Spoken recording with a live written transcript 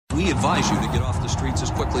We advise you to get off the streets as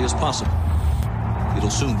quickly as possible. It'll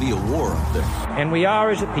soon be a war up there. And we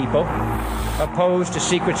are, as a people, opposed to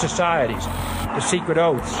secret societies, to secret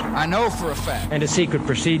oaths. I know for a fact. And to secret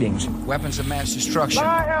proceedings. Weapons of mass destruction.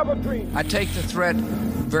 I have a dream. I take the threat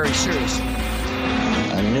very seriously.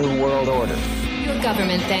 A new world order. Your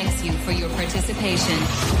government thanks you for your participation.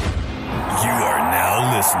 You are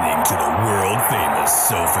now listening to the world-famous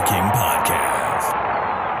Sofa King podcast.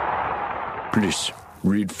 Please,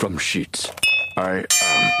 read from sheets. I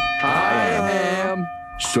am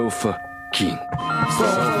Sofa King.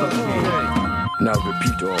 Sofa King. Now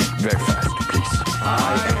repeat all very fast, please.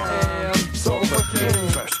 I am Sofa King.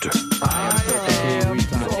 Faster. I am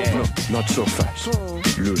Sofa King. No, not so fast.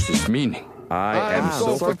 Loses meaning. I am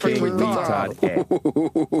Sofa King retard.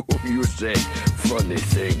 You say funny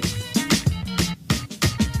things.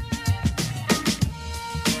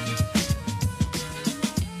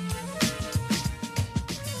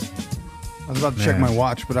 I was about to check my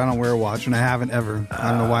watch, but I don't wear a watch, and I haven't ever. I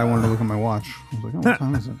don't know why I wanted to look at my watch. I was like, oh, what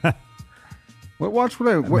time is it? What watch would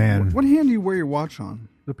I... What hand do you wear your watch on?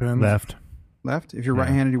 Depends. Left. Left? If you're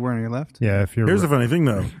right-handed, you wear it on your left? Yeah, if you're... Here's the funny thing,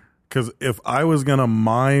 though. Because if I was going to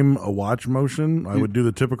mime a watch motion, I would do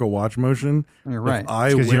the typical watch motion. You're right.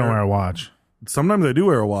 Because you don't wear a watch. Sometimes I do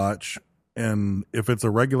wear a watch, and if it's a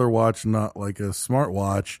regular watch, not like a smart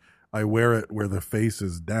watch, I wear it where the face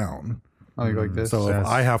is down. Oh, you go like this? So if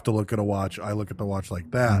I have to look at a watch, I look at the watch like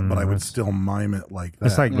that, but I would still mime it like that.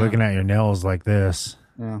 It's like looking at your nails like this.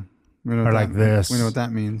 Yeah. Or like this. We know what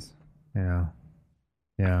that means. Yeah.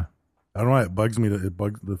 Yeah. I don't know why it bugs me.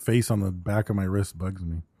 The face on the back of my wrist bugs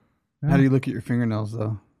me. How do you look at your fingernails,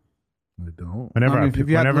 though? I don't. Whenever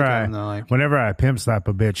I pimp slap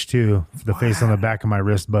a bitch, too, the face on the back of my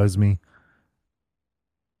wrist bugs me.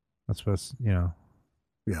 That's what's, Yeah.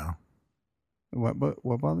 What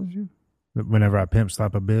bothers you? Whenever I pimp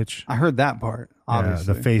slap a bitch. I heard that part, obviously.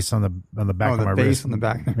 Yeah, the face on the back of my wrist. the face on the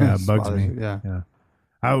back of the wrist bugs me. You,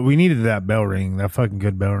 yeah. We needed that bell ring. That fucking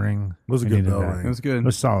good bell ring. It was a good bell ring. It was good. It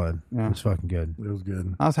was solid. Yeah. It was fucking good. It was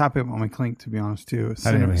good. I was happy about my clink, to be honest, too.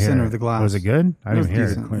 I didn't even hear center it. of the glass. Was it good? I didn't hear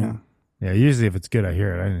decent, it. Yeah, usually if it's good, I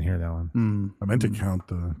hear it. I didn't hear that one. I meant to count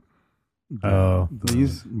the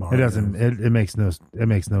these. It doesn't. It makes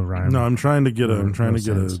no rhyme. No, I'm trying to get a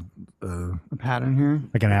pattern here,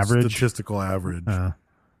 like an average, statistical average. I'm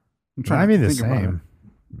trying to think the same.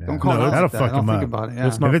 Yeah. Don't call it that'll that. fuck Don't him think up. about it. Yeah.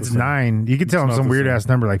 If it's 9, you can tell him some weird ass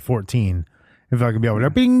number like 14. If I could be able to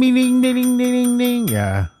bing, bing, ding, ding, ding, ding, ding.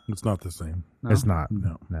 Yeah, it's not the same. No? It's not.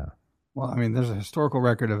 No. Well, I mean, there's a historical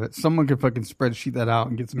record of it. Someone could fucking spreadsheet that out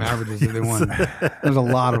and get some averages if they want. There's a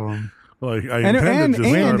lot of them. Well,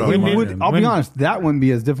 I'll be honest, that wouldn't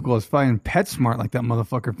be as difficult as finding PetSmart like that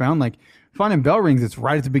motherfucker found. Like finding bell rings, it's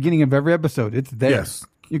right at the beginning of every episode. It's there. Yes.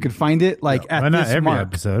 You could find it at not this every mark.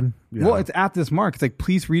 episode. Yeah. Well, it's at this mark. It's like,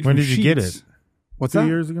 please read When from did you sheets. get it? What's 2 that?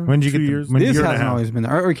 years ago? When did you 2 get years? This hasn't always been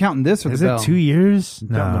there. Are we counting this or Is the bell? it 2 years?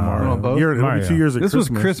 Counting the Mario. both? It'll be 2 years at This Christmas.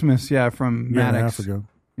 was Christmas, yeah, from Year and a Maddox. half ago.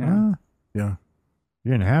 Yeah. Yeah.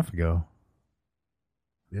 Year and a half ago.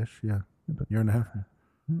 Yes, yeah. Year and a half.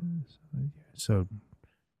 So It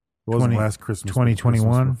wasn't last Christmas. 2021?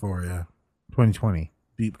 Christmas before, yeah. 2020.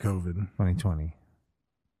 Deep COVID. 2020.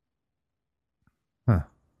 Huh.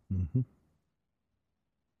 Mm-hmm.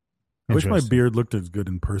 I wish my beard looked as good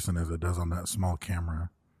in person as it does on that small camera.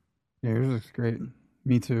 Yeah, yours looks great.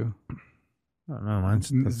 Me too. I don't know.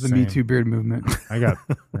 Mine's It's the Me Too beard movement. I got.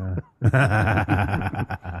 Yeah.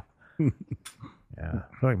 I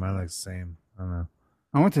feel like mine looks the same. I don't know.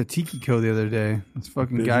 I went to Tiki Co the other day. This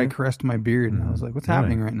fucking guy caressed my beard, and I was like, "What's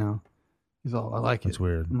happening right now?" He's all, "I like it." That's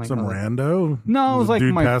weird. I'm like, Some rando? No, it was like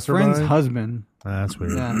dude my passerby? friend's husband. That's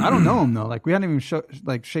weird. Yeah, I don't know him though. Like we hadn't even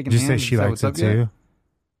shaken Did you hands. say she and likes said, it "What's up too? yet?"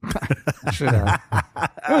 I should have.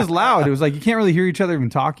 It was loud. It was like you can't really hear each other even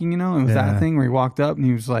talking. It was that thing where he walked up and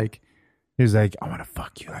he was like, "I want to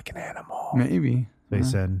fuck you like an animal." Maybe. So he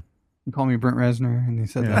said. He called me Brent Reznor, and he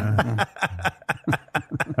said that. Yeah.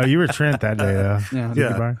 Oh, you were Trent that day, though. Yeah.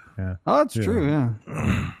 Yeah. Oh, that's true. Yeah,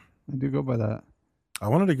 I do go by that. I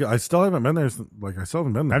wanted to go. I still haven't been there. I still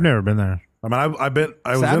haven't been there. I've never been there. I mean,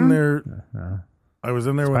 I was in there. I was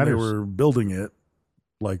in there when they were building it.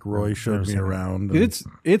 Like Roy showed me around. Dude,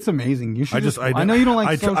 it's amazing. You should. I know you don't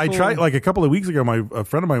like. I tried like a couple of weeks ago. A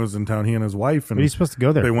friend of mine was in town. He and his wife. And are you supposed to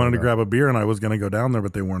go there? They wanted to grab a beer, and I was going to go down there,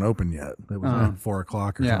 but they weren't open yet. It was like 4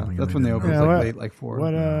 o'clock or something. That's when they opened. Yeah, late, like 4.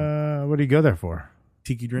 What do you go there for?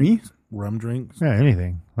 Tiki drinks, rum drinks. Yeah,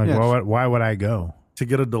 anything. Like why would I go? To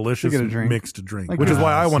get a delicious mixed drink, like, which is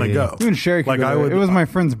why I want to go. Even Sherry could go there. It was my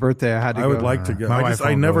friend's birthday. I had to go. I would like to go.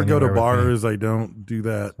 I never go to bars. I don't do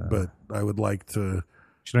that, but I would like to.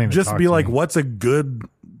 Just be like, what's a good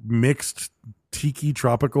mixed tiki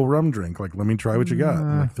tropical rum drink. Like, let me try what you got.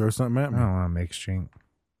 Like, throw something at me. I don't want a mixed drink.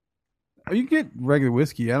 Oh, you get regular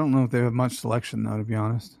whiskey. I don't know if they have much selection though, to be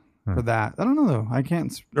honest. For that, I don't know though. I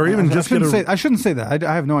can't. Or even I just I shouldn't say that.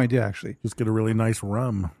 I have no idea actually. Just get a really nice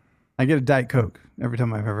rum. I get a Diet Coke every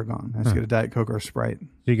time I've ever gone. I just get a Diet Coke or a Sprite.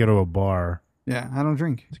 So you go to a bar. Yeah, I don't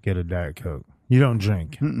drink. To get a Diet Coke. You don't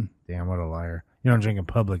drink. Damn, what a liar. You don't drink in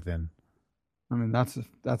public then. I mean, that's a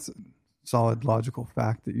solid logical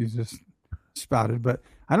fact that you just spouted. But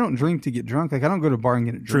I don't drink to get drunk. Like, I don't go to a bar and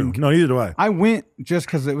get a drink. True. No, neither do I. I went just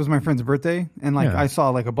because it was my friend's birthday, and like I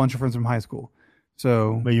saw like a bunch of friends from high school.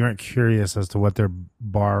 So, but you weren't curious as to what their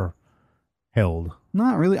bar held.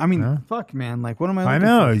 Not really. I mean, fuck, man. Like, what am I? I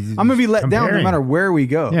know. For? I'm gonna be let down no matter where we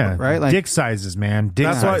go. Yeah, right. Like dick sizes, man.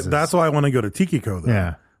 Dick sizes. That's why I want to go to Tikiko, though.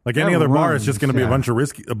 Yeah. Like any other bar, it's just going to be a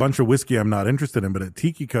bunch of whiskey I'm not interested in. But at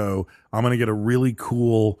Tikiko, I'm going to get a really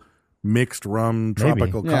cool mixed rum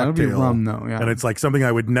tropical cocktail. It'll be rum though. Yeah, and it's like something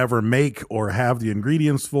I would never make or have the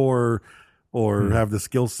ingredients for, or have the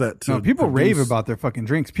skill set to. No, people produce. rave about their fucking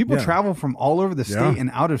drinks. People travel from all over the state and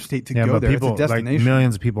out of state to go there. People, it's a destination. like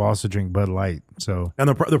millions of people also drink Bud Light. So, and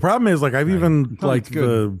the problem is, like, I've even like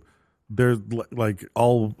there's like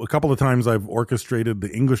a couple of times I've orchestrated the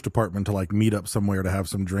English department to like meet up somewhere to have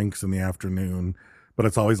some drinks in the afternoon, but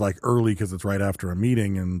it's always like early because it's right after a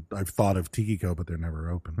meeting, and I've thought of Tikiko, but they're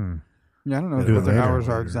never open. Yeah, I don't know what their hours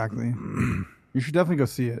are exactly. You should definitely go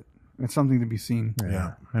see it. It's something to be seen.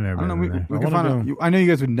 Yeah. I never. I don't know. We can find out. I know you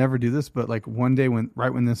guys would never do this, but like one day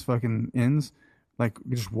when this fucking ends, like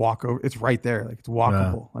we just walk over. It's right there. Like it's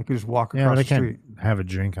walkable. Like you just walk across the street. Have a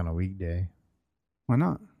drink on a weekday. Why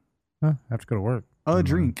not? Huh, I have to go to work. A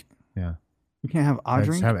drink. Yeah. You can't have a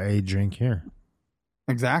drink? Just have a drink here.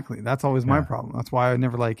 Exactly. That's always my problem. That's why I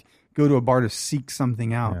never like go to a bar to seek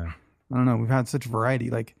something out. Yeah. I don't know. We've had such variety.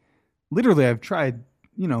 Like literally I've tried,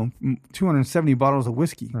 270 bottles of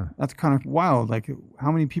whiskey. That's kind of wild. Like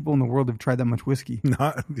how many people in the world have tried that much whiskey?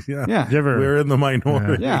 Yeah. We're in the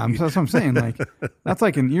minority. Yeah. That's what I'm saying. Like that's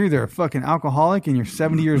like you're either a fucking alcoholic and you're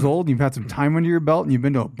 70 years old and you've had some time under your belt and you've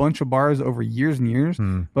been to a bunch of bars over years and years.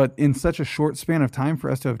 But in such a short span of time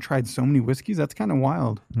for us to have tried so many whiskeys, that's kind of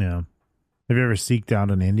wild. Yeah. Have you ever seeked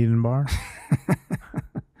out an Indian bar?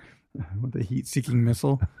 With a heat-seeking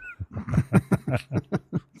missile?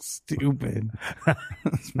 Stupid.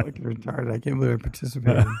 That's fucking retarded. I can't believe I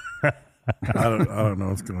participated. I don't know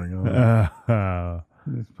what's going on.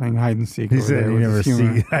 He's playing hide and seek. He said he never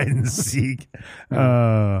see hide and seek.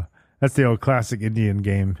 That's the old classic Indian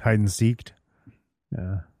game, hide and seeked.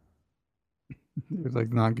 Yeah. It was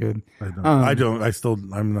like not good.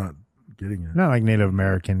 I'm not getting it. Not like Native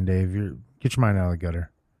American, Dave. Get your mind out of the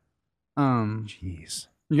gutter. Jeez.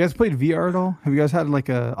 You guys played VR at all? Have you guys had like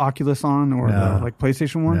a Oculus on or like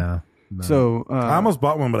PlayStation one? No. So I almost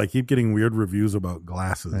bought one, but I keep getting weird reviews about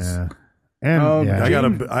glasses. Yeah. And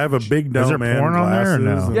I have a big dome. Is there porn on there or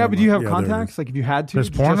no? Yeah, but do you have contacts? Like if you had to, there's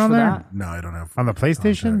porn on there? That? No, I don't have. On the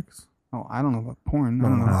PlayStation? Contacts. Oh, I don't know about porn.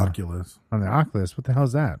 On the Oculus. On the Oculus? What the hell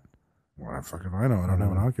is that? Well, I know. I don't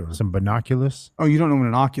have an Oculus. Some binoculars? Oh, you don't know what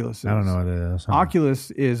an Oculus is? I don't know what it is.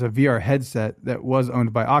 Oculus is a VR headset that was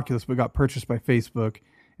owned by Oculus but got purchased by Facebook.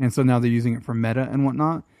 And so now they're using it for Meta and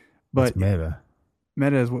whatnot. But what's Meta?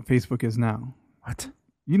 Meta is what Facebook is now. What?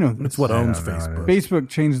 You know this. It's what owns Facebook. Facebook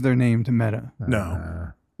changed their name to Meta.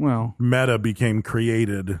 No. Well, Meta became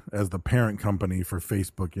created as the parent company for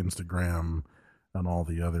Facebook, Instagram, and all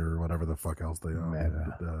the other whatever the fuck else they own.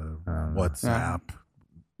 Meta. WhatsApp,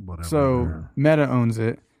 whatever. So Meta owns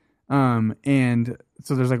it. And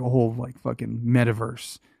so there's like a whole like fucking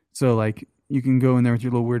metaverse. So like you can go in there with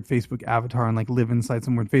your little weird Facebook avatar and like live inside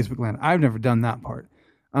some weird Facebook land. I've never done that part.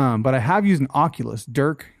 But I have used an Oculus.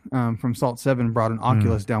 Dirk from Salt 7 brought an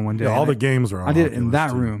Oculus down one day. Yeah, all the games are on I did Oculus it in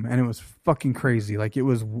that too. room, and it was fucking crazy. Like it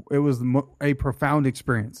was a profound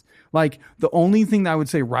experience. Like the only thing that I would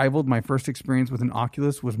say rivaled my first experience with an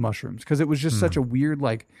Oculus was mushrooms, because it was just such a weird,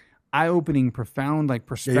 like eye-opening, profound, like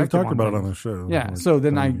perspective. Yeah, you've talked about it things. on the show. Yeah. Like, So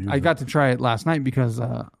then I got to try it last night because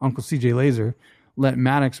Uncle CJ Laser let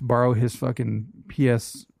Maddox borrow his fucking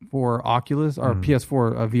PS4 Oculus or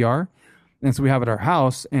PS4 VR. And so we have it at our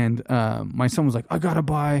house, and my son was like, I gotta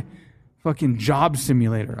buy fucking Job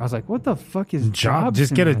Simulator. I was like, what the fuck is Job Just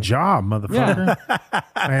Simulator? get a job, motherfucker.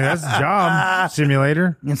 I mean, that's Job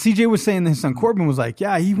Simulator. And CJ was saying that his son Corbin was like,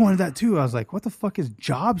 yeah, he wanted that too. I was like, what the fuck is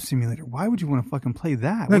Job Simulator? Why would you want to fucking play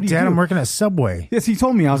that? Look, Dad, I'm working at Subway. Yes, he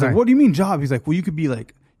told me. I was like, what do you mean job? He's like, well, you could be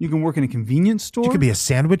like, you can work in a convenience store. You could be a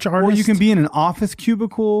sandwich artist. Or you can be in an office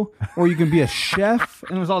cubicle. Or you can be a chef.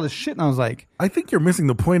 And it was all this shit. And I was like, I think you're missing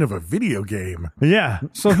the point of a video game. Yeah.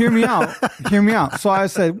 So hear me out. Hear me out. So I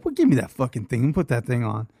said, well, give me that fucking thing and put that thing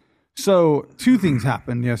on. So 2 things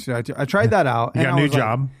happened yesterday. I tried that out. You got a new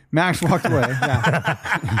job. Max walked away.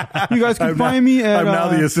 Yeah. You guys can find me at... I'm now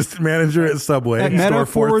the assistant manager at Subway. At Meta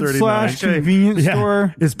 / convenience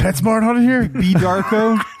store. Is PetSmart on here? B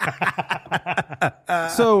Darko.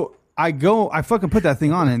 So I fucking put that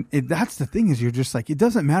thing on, and that's the thing is you're just like, it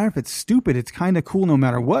doesn't matter if it's stupid. It's kind of cool no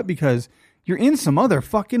matter what, because you're in some other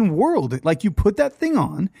fucking world. Like, you put that thing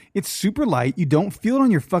on, it's super light, you don't feel it on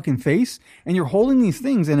your fucking face, and you're holding these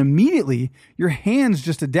things, and immediately your hands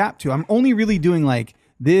just adapt to. I'm only really doing like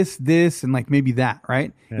this, and like maybe that,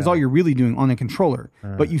 right? Is all you're really doing on a controller.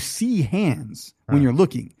 But you see hands when you're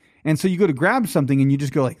looking. And so you go to grab something and you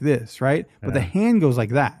just go like this, right? But the hand goes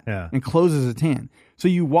like that and closes its hand. So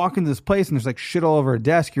you walk into this place and there's like shit all over a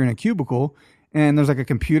desk. You're in a cubicle and there's like a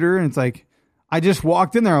computer, and it's like, I just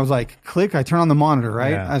walked in there. I was like, click. I turn on the monitor,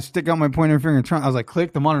 right? I stick out my pointer finger and turn. I was like,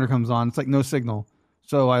 click. The monitor comes on. It's like no signal.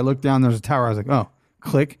 So I look down. There's a tower. I was like, oh,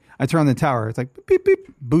 click. I turn on the tower. It's like beep, beep,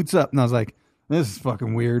 boots up. And I was like, this is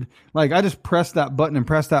fucking weird. Like, I just pressed that button and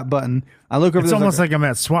pressed that button. I look over. It's almost like I'm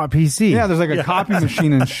at SWAT PC. Yeah, there's like a copy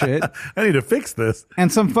machine and shit. I need to fix this. And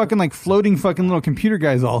some fucking like floating fucking little computer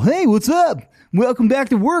guy's all, hey, what's up? Welcome back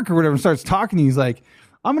to work or whatever. And starts talking to you. He's like,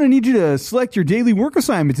 I'm going to need you to select your daily work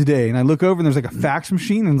assignment today. And I look over and there's like a fax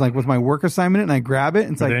machine and it's like with my work assignment, and I grab it.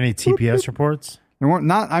 And it's Were like, there any TPS reports? There weren't.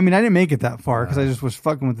 Not. I mean, I didn't make it that far because I just was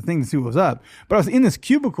fucking with the thing to see what was up. But I was in this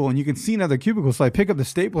cubicle and you can see another cubicle. So I pick up the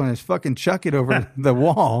stapler and I just fucking chuck it over the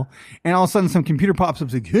wall. And all of a sudden some computer pops up.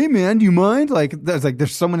 It's like, hey man, do you mind? Like,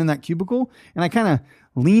 there's someone in that cubicle. And I kind of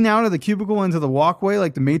lean out of the cubicle into the walkway,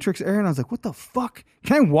 like the Matrix area. And I was like, what the fuck?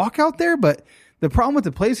 Can I walk out there? But the problem with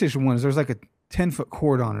the PlayStation one is there's like a 10-foot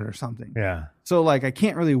cord on it or something. Yeah. So like I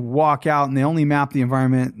can't really walk out, and they only map the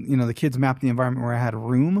environment, the kids mapped the environment where I had a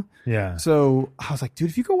room. Yeah. So I was like, dude,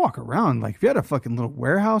 if you could walk around, like if you had a fucking little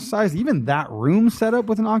warehouse size, even that room set up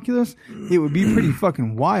with an Oculus, it would be pretty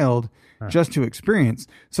fucking wild just to experience.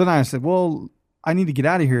 So then I said, well, I need to get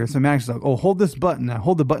out of here. So Max is like, oh, hold this button. I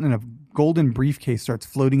hold the button and a golden briefcase starts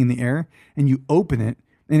floating in the air, and you open it,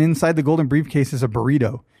 and inside the golden briefcase is a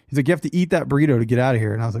burrito. He's like, you have to eat that burrito to get out of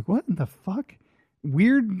here. And I was like, what the fuck?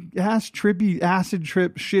 Weird ass trippy acid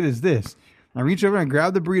trip shit is this? I reach over and I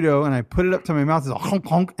grab the burrito and I put it up to my mouth. It's a honk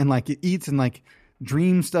honk, and like it eats, and like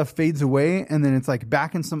dream stuff fades away, and then it's like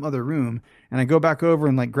back in some other room. And I go back over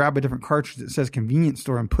and like grab a different cartridge that says convenience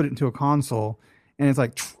store and put it into a console. And it's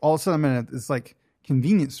like all of a sudden I'm in it's like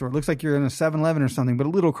convenience store. It looks like you're in a 7-Eleven or something, but a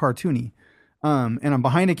little cartoony. And I'm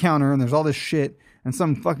behind a counter and there's all this shit. And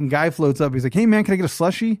some fucking guy floats up. He's like, hey man, can I get a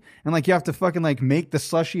slushie? And like, you have to fucking like make the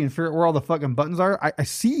slushie and figure out where all the fucking buttons are. I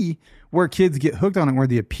see where kids get hooked on it, where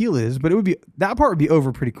the appeal is, but that part would be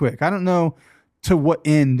over pretty quick. I don't know to what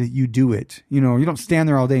end you do it. You don't stand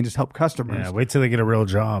there all day and just help customers. Yeah, wait till they get a real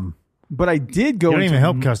job. But I did go. You don't even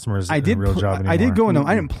help customers. I did a real job anymore. I did go into.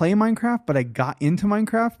 I didn't play Minecraft, but I got into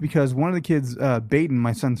Minecraft because one of the kids, Baden,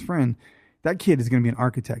 my son's friend, that kid is going to be an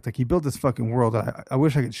architect. Like, he built this fucking world. I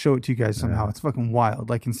wish I could show it to you guys somehow. It's fucking wild.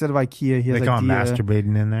 Like, instead of IKEA, he has they call him IDEA.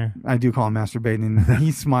 masturbating in there. I do call him masturbating. And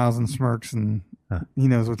he smiles and smirks and he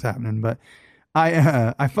knows what's happening. But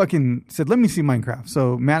I fucking said, let me see Minecraft.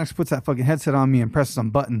 So Maddox puts that fucking headset on me and presses some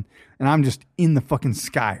button, and I'm just in the fucking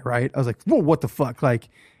sky, right? I was like, whoa, what the fuck? Like,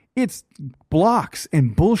 it's blocks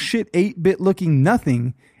and bullshit 8-bit looking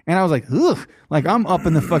nothing. And I was like, ugh, like I'm up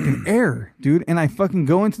in the fucking air, dude. And I fucking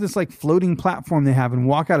go into this like floating platform they have and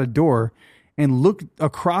walk out a door and look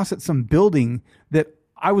across at some building that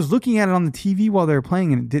I was looking at it on the TV while they were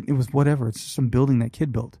playing, and it was whatever. It's just some building that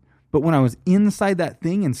kid built. But when I was inside that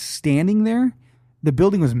thing and standing there, the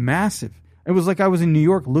building was massive. It was like I was in New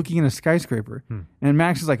York looking at a skyscraper. And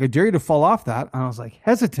Max is like, I dare you to fall off that. And I was like,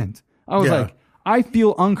 hesitant. I was like, I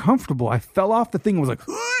feel uncomfortable. I fell off the thing and was like,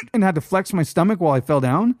 and had to flex my stomach while I fell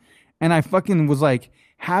down. And I fucking was like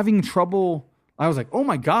having trouble. I was like, oh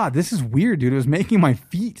my God, this is weird, dude. It was making my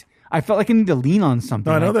feet. I felt like I need to lean on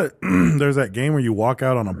something. No, I know that there's that game where you walk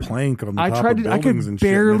out on a plank on the top of buildings and shit.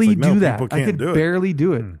 I could barely do that. I could barely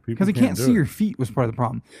do it because I can't see your feet was part of the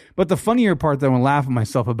problem. But the funnier part that I want to laugh at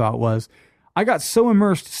myself about was I got so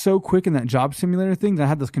immersed so quick in that job simulator thing that I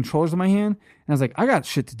had those controllers in my hand, and I was like, I got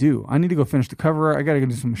shit to do. I need to go finish the cover. I got to go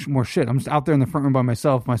do some more shit. I'm just out there in the front room by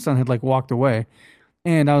myself. My son had like walked away,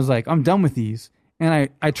 and I was like, I'm done with these. And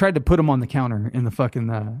I tried to put them on the counter in the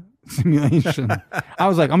fucking simulation. I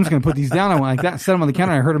was like, I'm just going to put these down. I went like that, set them on the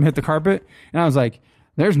counter. I heard them hit the carpet, and I was like,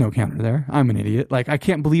 there's no counter there. I'm an idiot. Like, I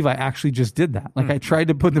can't believe I actually just did that. Like, I tried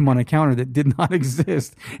to put them on a counter that did not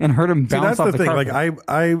exist and heard them bounce off the carpet.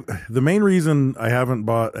 Like, the main reason I haven't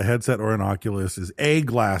bought a headset or an Oculus is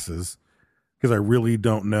glasses, because I really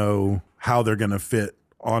don't know how they're going to fit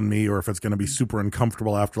on me, or if it's going to be super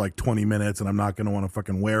uncomfortable after like 20 minutes and I'm not going to want to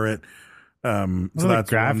fucking wear it. So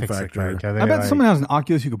that's one factor. I bet someone has an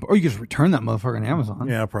Oculus or you can just return that motherfucker on Amazon.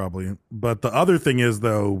 Yeah, probably. But the other thing is,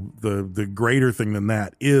 though, the greater thing than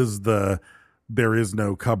that is there is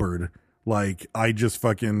no cupboard. Like, I just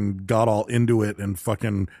fucking got all into it and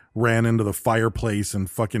fucking ran into the fireplace and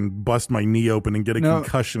fucking bust my knee open and get a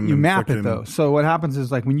concussion. You and map fucking, it, though. So what happens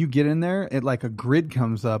is, like, when you get in there, it like a grid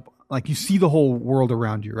comes up. Like, you see the whole world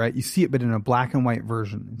around you, right? You see it, but in a black and white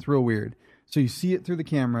version. It's real weird. So you see it through the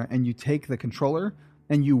camera, and you take the controller,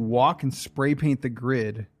 and you walk and spray paint the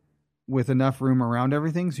grid with enough room around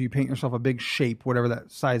everything. So you paint yourself a big shape, whatever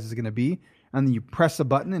that size is going to be. And then you press a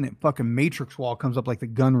button, and it fucking matrix wall comes up like the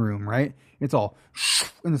gun room, right? It's all,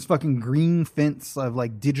 and this fucking green fence of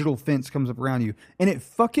like digital fence comes up around you. And it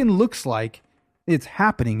fucking looks like it's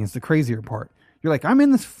happening is the crazier part. You're like, I'm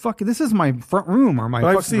in this is my front room or my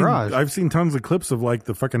fucking garage. I've seen tons of clips of like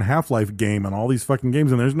the fucking Half-Life game and all these fucking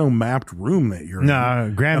games, and there's no mapped room that you're in.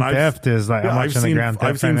 No, Grand Theft is like, I'm watching the Grand Theft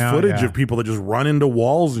I've seen right now, footage of people that just run into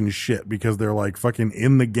walls and shit because they're like fucking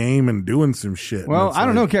in the game and doing some shit. Well, I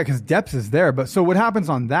don't know, because depth is there. But so what happens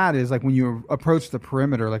on that is like when you approach the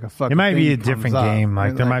perimeter, like a fucking it might be a thing different comes up, game.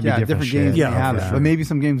 Like there might be different shit. games. Yeah, may have for it, sure. but maybe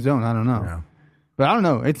some games don't. I don't know. Yeah. But I don't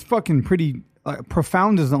know. It's fucking pretty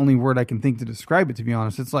profound is the only word I can think to describe it, to be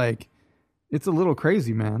honest. It's like, it's a little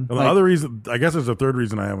crazy, man. Well, the other reason, I guess there's a third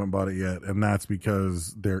reason I haven't bought it yet, and that's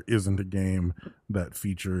because there isn't a game that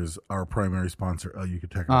features our primary sponsor, El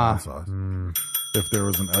Yucateco Hot Sauce. If there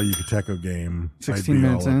was an El Yucateco game, 16 I'd be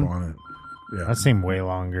minutes all in? up on it. Yeah. That seemed way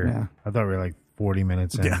longer. Yeah. I thought we were like 40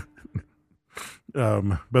 minutes in. Yeah.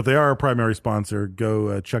 But they are our primary sponsor.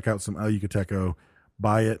 Go check out some El Yucateco.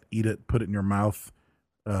 Buy it, eat it, put it in your mouth.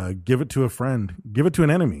 Give it to a friend. Give it to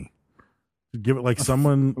an enemy. Give it like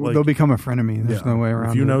someone. Like, they'll become a frenemy. There's no way around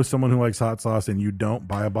it. If you know someone who likes hot sauce and you don't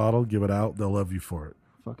buy a bottle, give it out. They'll love you for it.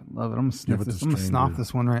 Fucking love it. I'm gonna sniff Give it this. to I'm gonna strangers. snop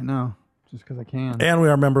this one right now, just because I can. And we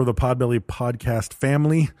are a member of the Podbelly Podcast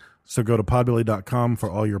family. So go to podbelly.com for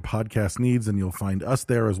all your podcast needs, and you'll find us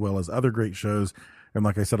there as well as other great shows. And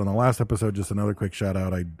like I said on the last episode, just another quick shout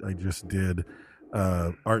out. I just did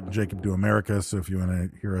Art and Jacob Do America. So if you want to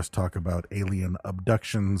hear us talk about alien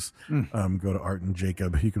abductions, go to Art and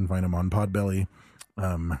Jacob. You can find them on Podbelly.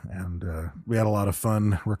 And we had a lot of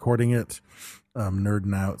fun recording it,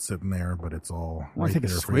 nerding out, sitting there, but it's all I want right to take a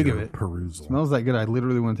there for swig your of it. perusal. It smells that good. I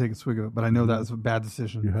literally want to take a swig of it, but I know that was a bad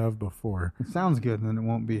decision. You have before. It sounds good, and then it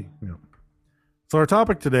won't be. Yeah. So our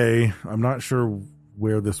topic today, I'm not sure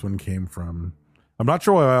where this one came from. I'm not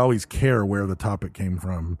sure why I always care where the topic came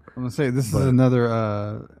from. I'm gonna say this is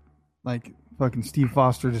another like fucking Steve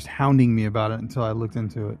Foster just hounding me about it until I looked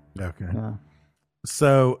into it. Okay. Yeah.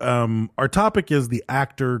 So our topic is the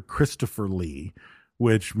actor Christopher Lee,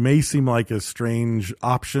 which may seem like a strange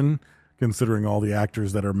option considering all the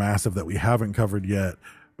actors that are massive that we haven't covered yet.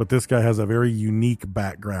 But this guy has a very unique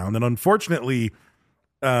background. And unfortunately,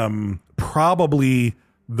 probably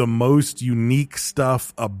the most unique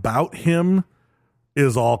stuff about him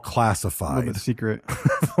is all A classified. little bit secret.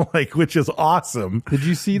 Like, which is awesome. Did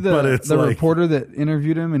you see But it's the like- reporter that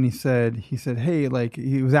interviewed him, and he said, hey, like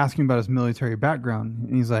he was asking about his military background,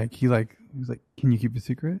 and he was like, can you keep it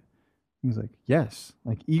secret? He was like, yes,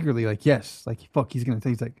 like eagerly, like yes, like fuck, he's gonna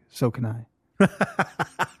tell. He's like, so can I?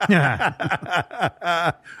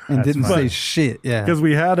 And didn't say shit. Yeah, Because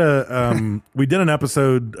we had we did an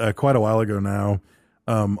episode quite a while ago now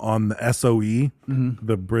on the SOE,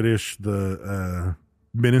 the British,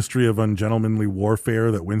 Ministry of Ungentlemanly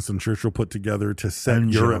Warfare that Winston Churchill put together to set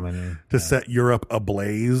set Europe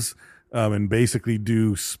ablaze, and basically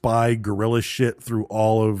do spy guerrilla shit through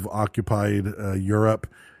all of occupied Europe.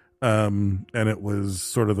 And it was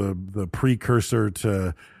sort of the precursor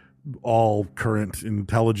to all current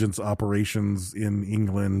intelligence operations in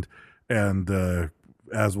England. And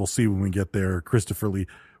as we'll see when we get there, Christopher Lee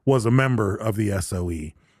was a member of the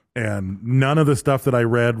SOE. And none of the stuff that I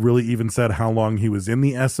read really even said how long he was in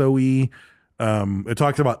the SOE. It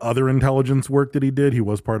talks about other intelligence work that he did. He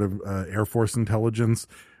was part of Air Force intelligence.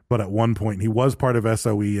 But at one point, he was part of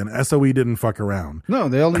SOE, and SOE didn't fuck around. no,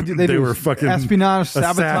 they only did. They were fucking espionage,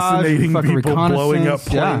 sabotage, assassinating fucking people, blowing up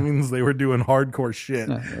reconnaissance. Yeah. planes. They were doing hardcore shit.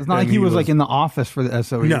 Yeah. It's not like he was like in the office for the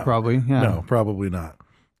SOE, No, probably. Yeah. No, probably not.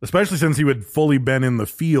 especially since he would fully been in the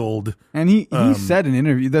field. And he said in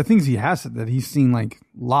interview the things he has said that he's seen like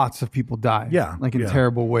lots of people die. Yeah, like in yeah.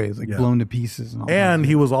 terrible ways, like Yeah. blown to pieces and all And that.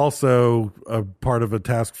 he was also a part of a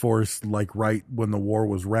task force, like right when the war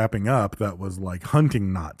was wrapping up, that was like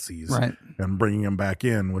hunting Nazis, Right. and bringing them back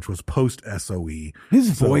in, which was post SOE. His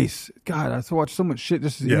voice, God, I have to watch so much shit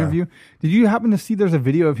just his Yeah. interview. Did you happen to see there's a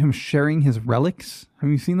video of him sharing his relics? Have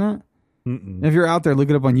you seen that? Mm-mm. If you're out there,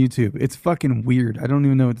 look it up on YouTube. It's fucking weird. I don't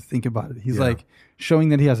even know what to think about it. He's Yeah. like showing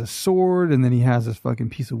that he has a sword, and then he has this fucking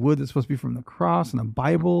piece of wood that's supposed to be from the cross and a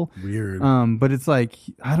Bible. Weird. But it's like,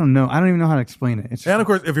 I don't know. I don't even know how to explain it. It's just, And of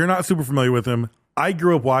course, if you're not super familiar with him, I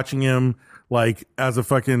grew up watching him like as a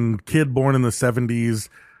fucking kid born in the 70s,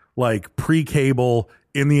 like pre-cable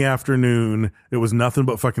in the afternoon. It was nothing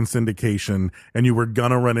but fucking syndication, and you were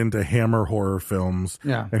gonna run into Hammer horror films.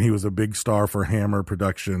 Yeah. And he was a big star for Hammer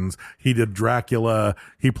Productions. He did Dracula.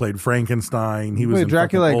 He played Frankenstein. He was played in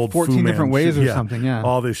Dracula fucking like old 14 Fu different ways Manchu. or something, yeah.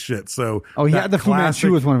 All this shit. So Oh, he that had the Fu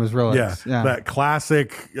Manchu as one of his relics. Yeah. that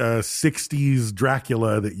classic 60s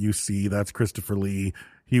Dracula that you see, that's Christopher Lee.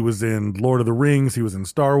 He was in Lord of the Rings. He was in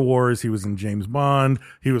Star Wars. He was in James Bond.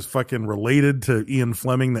 He was fucking related to Ian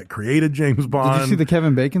Fleming that created James Bond. Did you see the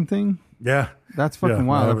Kevin Bacon thing? Yeah. That's fucking Yeah,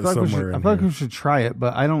 wild. I I have feel, it like we, somewhere should, I in feel like here. we should try it,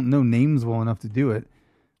 but I don't know names well enough to do it.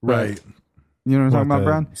 But- Right. You know what I'm talking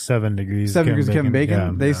about, Brad? 7 degrees. 7 degrees of Kevin Bacon.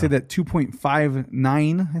 Yeah. They say that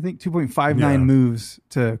 2.59, I think 2.59 Yeah. moves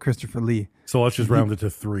to Christopher Lee. So let's just round it to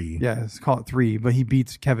 3. Yeah, let's call it 3, but he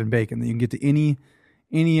beats Kevin Bacon. Then you can get to any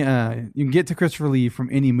you can get to Christopher Lee from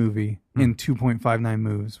any movie in 2.59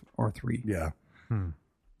 moves or 3. Yeah.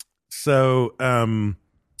 So,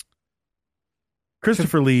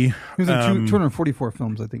 Christopher Lee. He was in 244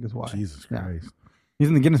 films, I think is why. Jesus Yeah. Christ. He's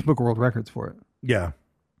in the Guinness Book of World Records for it. Yeah.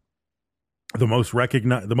 The most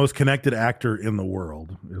connected actor in the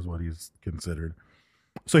world is what he's considered.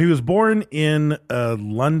 So he was born in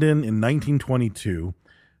London in 1922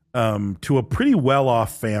 to a pretty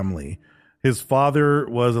well-off family. His father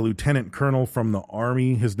was a lieutenant colonel from the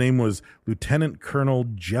army. His name was Lieutenant Colonel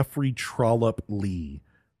Jeffrey Trollope Lee,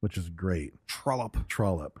 which is great. Trollope.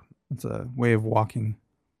 It's a way of walking.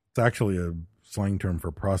 It's actually a slang term for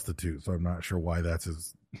prostitute, so I'm not sure why that's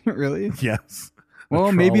his. Really? Yes.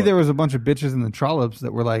 Well, maybe trollop. there was a bunch of bitches in the Trollops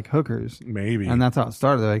that were like hookers. Maybe. And that's how it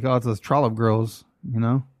started. They're like, oh, it's those Trollop girls, you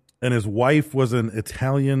know? And his wife was an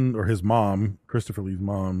Italian, or his mom, Christopher Lee's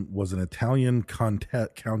mom, was an Italian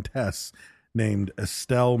countess named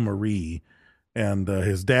Estelle Marie. And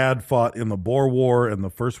his dad fought in the Boer War and the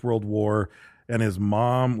First World War. And his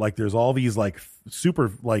mom, like, there's all these, like,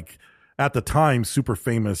 super, like, at the time, super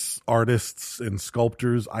famous artists and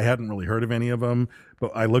sculptors. I hadn't really heard of any of them,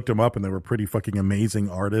 but I looked them up and they were pretty fucking amazing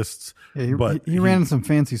artists. Yeah, he ran in some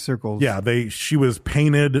fancy circles. Yeah, she was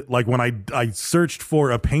painted, like when I searched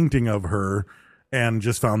for a painting of her and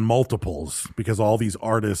just found multiples because all these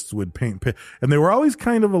artists would paint, and they were always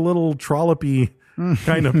kind of a little trollopy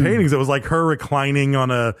kind of paintings. It was like her reclining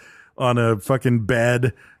on a fucking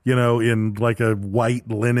bed, you know, in like a white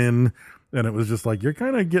linen. And it was just like, you're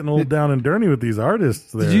kind of getting a little down and dirty with these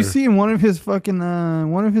artists there. Did you see in one of his fucking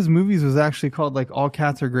one of his movies was actually called like All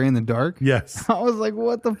Cats Are Gray in the Dark? Yes. I was like,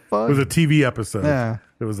 what the fuck? It was a TV episode. Yeah.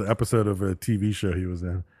 It was an episode of a TV show he was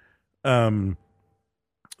in.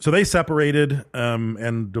 So they separated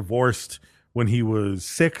and divorced when he was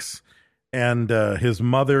 6. And his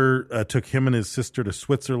mother took him and his sister to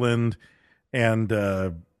Switzerland. And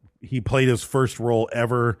he played his first role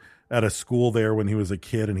ever at a school there when he was a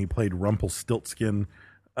kid, and he played Rumpelstiltskin.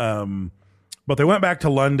 But they went back to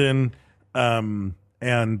London, and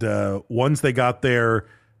once they got there,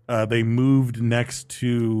 they moved next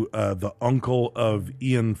to the uncle of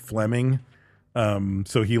Ian Fleming.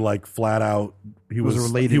 So he like flat out he was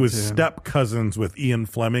related he was to him. step cousins with Ian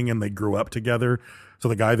Fleming, and they grew up together. So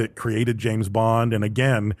the guy that created James Bond, and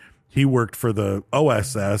again, he worked for the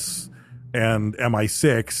OSS and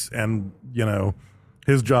MI6, and you know,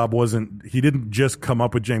 his job wasn't, he didn't just come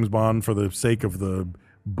up with James Bond for the sake of the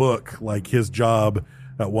book. Like, his job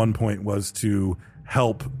at one point was to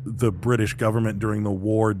help the British government during the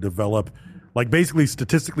war develop, like, basically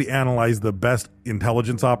statistically analyze the best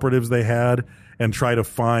intelligence operatives they had and try to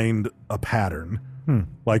find a pattern.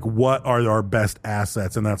 Like, what are our best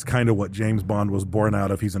assets? And that's kind of what James Bond was born out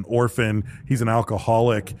of. He's an orphan. He's an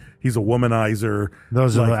alcoholic. He's a womanizer.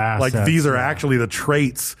 Those are like, the assets. Like, these are yeah. actually the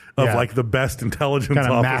traits of Yeah. like the best intelligence Kind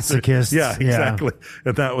of officer. masochist. Yeah, Yeah. exactly.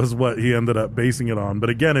 And that was what he ended up basing it on. But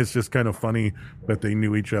again, it's just kind of funny that they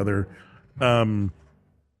knew each other.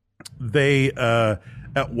 They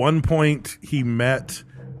at one point he met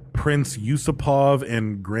Prince Yusupov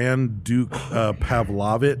and Grand Duke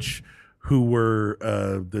Pavlovich, who were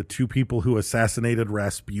the two people who assassinated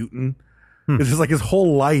Rasputin. It's just like his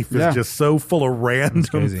whole life is just so full of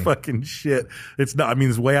random fucking shit. It's not, I mean,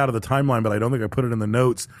 it's way out of the timeline, but I don't think I put it in the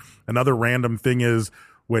notes. Another random thing is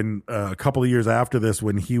when a couple of years after this,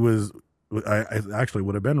 when he was, I actually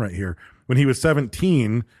would have been right here, when he was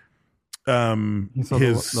 17, his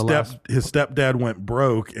stepdad went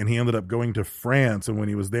broke and he ended up going to France. And when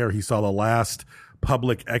he was there, he saw the last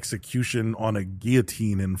public execution on a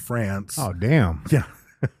guillotine in France. Oh, damn. Yeah.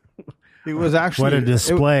 It was actually what a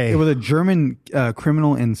display. It was a German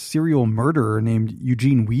criminal and serial murderer named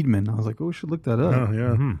Eugene Weidmann. I was like, oh, we should look that up. Oh,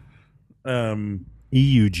 yeah. Mm-hmm.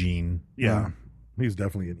 Eugene. Yeah. He's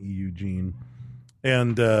definitely an Eugene.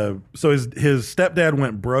 And so his stepdad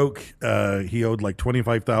went broke. He owed like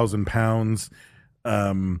 25,000 pounds.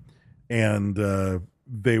 And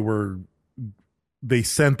they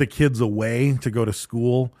sent the kids away to go to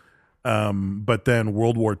school. But then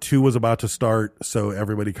World War II was about to start, so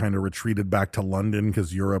everybody kind of retreated back to London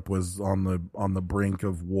because Europe was on the brink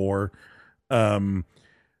of war. And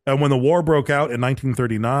when the war broke out in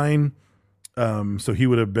 1939, so he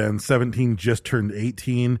would have been 17, just turned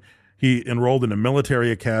 18. He enrolled in a military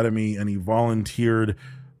academy and he volunteered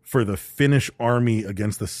for the Finnish army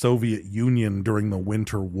against the Soviet Union during the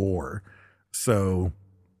Winter War. So,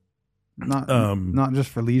 not just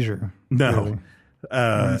for leisure. No. Really.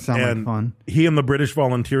 Sound like fun. He and the British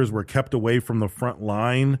volunteers were kept away from the front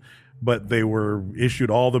line, but they were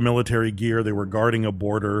issued all the military gear. They were guarding a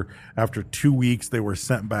border. After 2 weeks, they were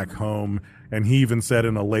sent back home. And he even said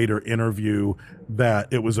in a later interview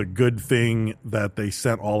that it was a good thing that they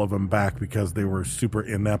sent all of them back because they were super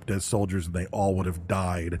inept as soldiers and they all would have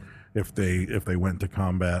died if they went to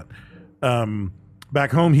combat.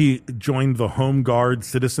 Back home, he joined the Home Guard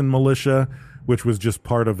Citizen Militia, which was just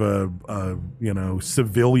part of a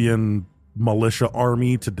civilian militia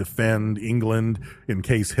army to defend England in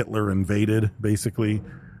case Hitler invaded, basically.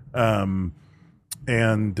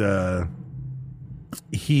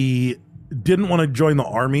 He didn't want to join the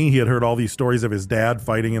army. He had heard all these stories of his dad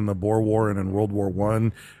fighting in the Boer War and in World War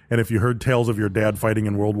I. And if you heard tales of your dad fighting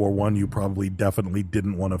in World War I, you probably definitely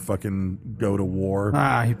didn't want to fucking go to war.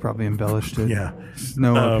 He probably embellished it. Yeah.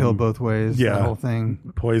 Snow uphill both ways. Yeah. The whole thing.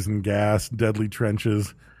 Poison gas, deadly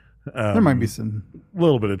trenches. There might be some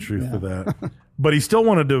little bit of truth to that. But he still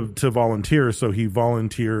wanted to volunteer, so he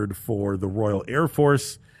volunteered for the Royal Air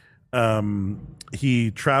Force.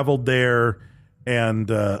 He traveled there, and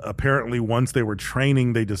apparently once they were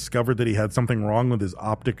training, they discovered that he had something wrong with his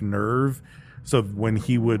optic nerve. So when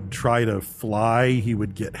he would try to fly, he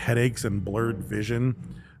would get headaches and blurred vision.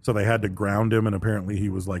 So they had to ground him, and apparently he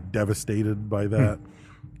was like devastated by that.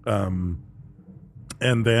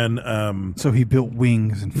 And then so he built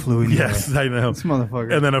wings and flew in the yes, air. I know. This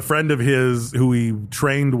motherfucker. And then a friend of his who he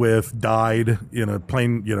trained with died in a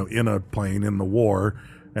plane in the war.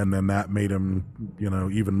 And then that made him,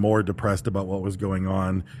 even more depressed about what was going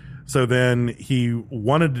on. So then he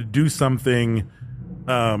wanted to do something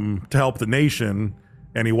to help the nation,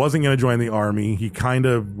 and he wasn't going to join the army. He kind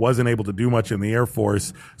of wasn't able to do much in the Air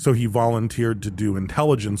Force, so he volunteered to do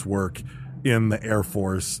intelligence work in the Air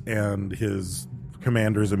Force, and his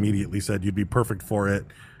commanders immediately said, you'd be perfect for it,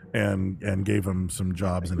 and gave him some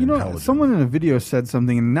jobs in intelligence. Someone in a video said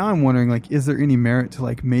something, and now I'm wondering, is there any merit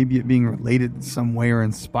to, maybe it being related in some way or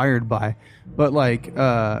inspired by, but,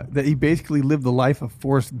 that he basically lived the life of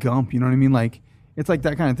Forrest Gump, you know what I mean? It's like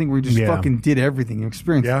that kind of thing where he just fucking did everything. You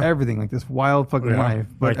experienced everything, like this wild fucking life.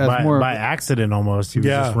 But by accident almost. He was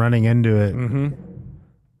just running into it. Mm-hmm.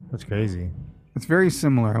 That's crazy. It's very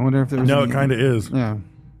similar. I wonder if there's... No, it kind of is. Yeah.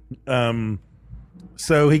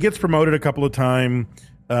 So he gets promoted a couple of times.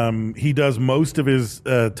 He does most of his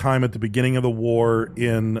time at the beginning of the war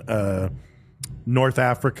in North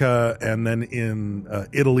Africa and then in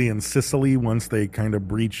Italy and Sicily once they kind of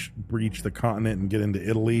breach the continent and get into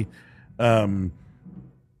Italy.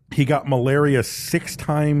 He got malaria 6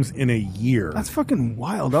 times in a year. That's fucking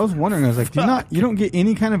wild. I was wondering. I was like, you don't get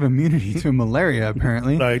any kind of immunity to malaria,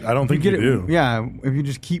 apparently. I don't think you do. Yeah, if you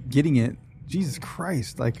just keep getting it. Jesus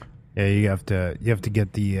Christ. Yeah, you have to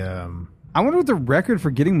get the... I wonder what the record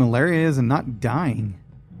for getting malaria is and not dying.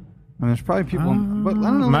 I mean, there's probably people... but I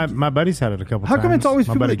don't know. My buddy's had it a couple times. How come it's always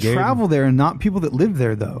people that travel there and not people that live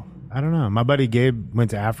there, though? I don't know. My buddy Gabe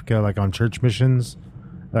went to Africa, on church missions,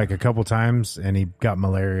 a couple times, and he got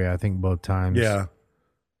malaria, I think, both times. Yeah.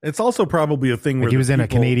 It's also probably a thing where he was in a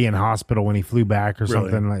Canadian hospital when he flew back or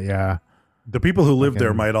something. Yeah. The people who live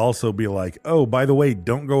there might also be like, oh, by the way,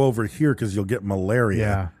 don't go over here because you'll get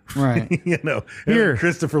malaria. Yeah. Right. Here,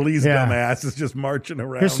 Christopher Lee's dumbass is just marching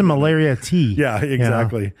around. Here's some malaria tea. Yeah,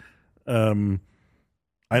 exactly.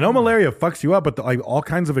 I know malaria fucks you up, but like all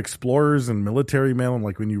kinds of explorers and military men,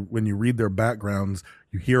 like when you read their backgrounds,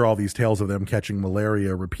 you hear all these tales of them catching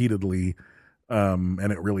malaria repeatedly, and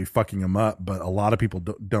it really fucking them up. But a lot of people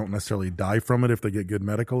don't necessarily die from it if they get good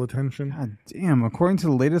medical attention. God damn! According to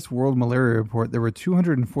the latest World Malaria Report, there were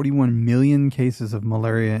 241 million cases of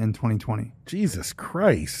malaria in 2020. Jesus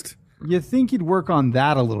Christ! You'd think you'd work on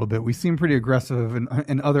that a little bit. We seem pretty aggressive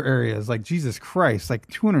in other areas. Like Jesus Christ, like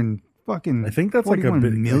 200. I think that's like a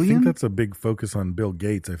big. Million? I think that's a big focus on Bill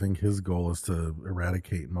Gates. I think his goal is to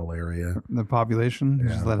eradicate malaria. The population,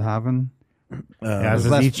 just let it happen.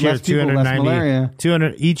 Each year,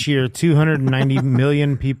 290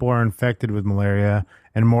 million people are infected with malaria,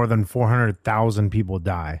 and more than 400,000 people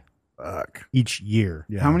die. Fuck. Each year.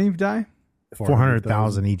 Yeah. How many die?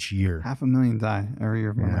 400,000 each year. 500,000 die every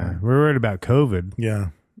year. Yeah. We're worried about COVID. Yeah.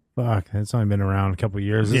 Fuck, it's only been around a couple of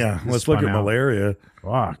years. Let's look at malaria.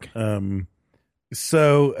 Fuck.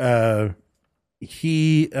 So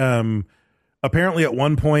he apparently at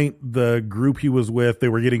one point the group he was with, they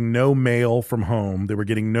were getting no mail from home. They were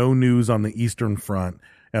getting no news on the Eastern Front,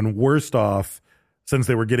 and worst off, since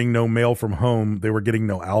they were getting no mail from home, they were getting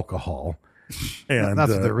no alcohol. And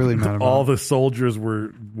that's what they're really mad about. All the soldiers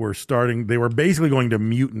were starting. They were basically going to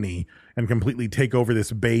mutiny and completely take over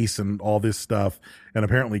this base and all this stuff. And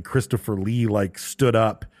apparently Christopher Lee like stood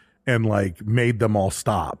up and like made them all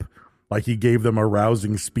stop. Like he gave them a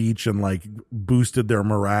rousing speech and like boosted their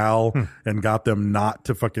morale and got them not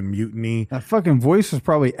to fucking mutiny. That fucking voice was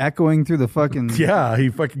probably echoing through the fucking... Yeah, he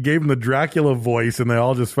fucking gave them the Dracula voice and they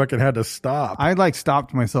all just fucking had to stop. I like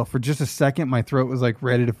stopped myself for just a second. My throat was like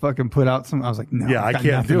ready to fucking put out some... I was like, no. Yeah, I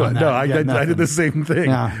can't do it. No, I did the same thing.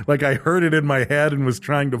 Yeah. Like I heard it in my head and was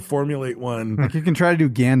trying to formulate one. Like you can try to do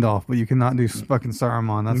Gandalf, but you cannot do fucking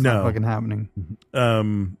Saruman. That's not fucking happening.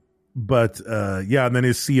 But and then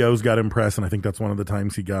his COs got impressed, and I think that's one of the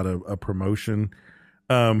times he got a promotion.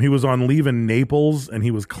 He was on leave in Naples, and he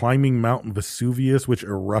was climbing Mount Vesuvius, which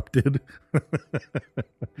erupted.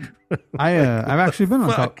 I've actually been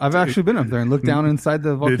on top. I've actually been up there and looked down inside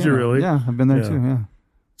the volcano. Did you really? Yeah, I've been there too. Yeah.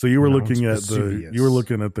 So you were looking at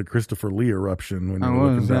the Christopher Lee eruption when you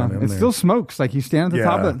were looking down in there. It still smokes. Like you stand at the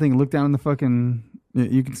top of that thing and look down in the fucking.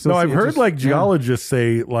 You can still. No, see I've it heard just, like geologists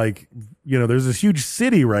say like, you know, there's this huge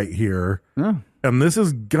city right here, and this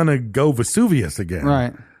is gonna go Vesuvius again,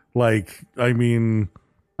 right? Like, I mean,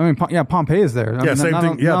 Pompeii is there. Same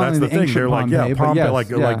thing. Yeah, that's the thing. They're like,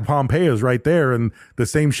 Pompeii, like Pompeii is right there, and the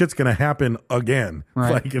same shit's gonna happen again.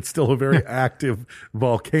 Right. Like, it's still a very active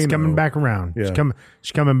volcano. It's coming back around. Yeah.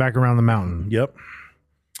 She's coming back around the mountain. Yep.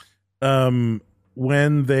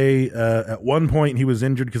 When they at one point he was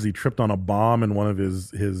injured because he tripped on a bomb in one of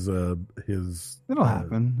his it'll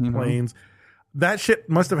happen, you know. planes. That shit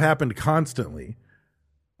must have happened constantly.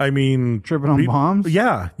 I mean, tripping on bombs.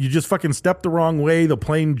 Yeah, you just fucking stepped the wrong way. The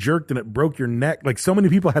plane jerked and it broke your neck. Like so many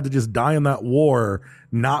people had to just die in that war,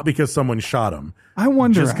 not because someone shot them. I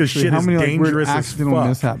wonder just because shit how is many dangerous weird as accidental fuck.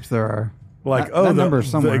 mishaps there are. Like,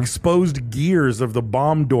 the exposed gears of the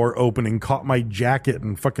bomb door opening caught my jacket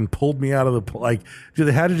and fucking pulled me out of the... Like, dude,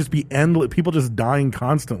 they had to just be endless. People just dying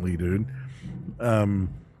constantly, dude.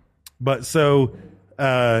 But so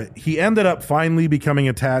he ended up finally becoming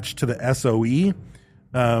attached to the SOE,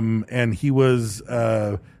 and he was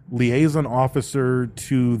liaison officer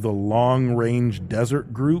to the Long Range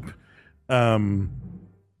Desert Group. And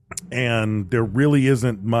there really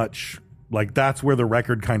isn't much... Like, that's where the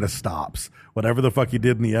record kind of stops. Whatever the fuck he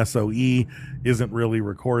did in the SOE isn't really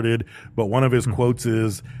recorded. But one of his quotes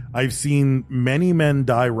is, "I've seen many men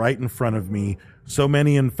die right in front of me. So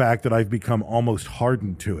many, in fact, that I've become almost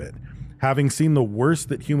hardened to it. Having seen the worst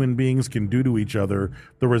that human beings can do to each other,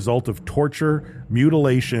 the result of torture,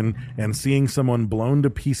 mutilation, and seeing someone blown to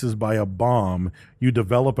pieces by a bomb, you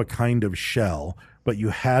develop a kind of shell. But you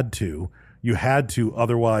had to. You had to,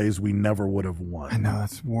 otherwise we never would have won." I know,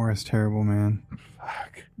 that's war is terrible, man.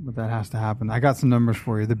 Fuck. But that has to happen. I got some numbers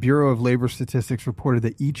for you. The Bureau of Labor Statistics reported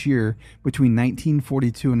that each year between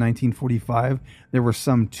 1942 and 1945, there were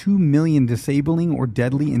some 2 million disabling or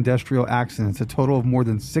deadly industrial accidents, a total of more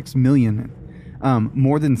than 6 million.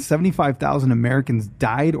 More than 75,000 Americans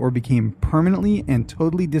died or became permanently and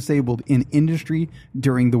totally disabled in industry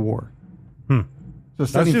during the war. So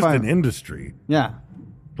that's just an industry. Yeah.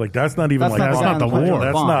 Like, that's not even that's not the war.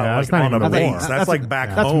 That's not on a base. That's like back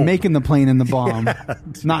home. That's making the plane and the bomb,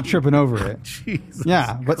 not tripping over it. Jesus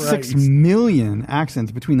but Christ. 6 million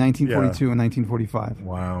accidents between 1942 and 1945.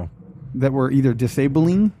 Wow. that were either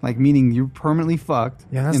disabling, like meaning you're permanently fucked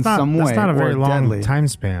in some way, that's not a very or long deadly. time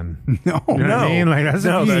span. No, You know what I mean? Like, that's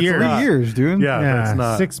a few years. 3 years, dude. Yeah, that's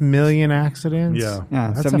not 6 million accidents. Yeah.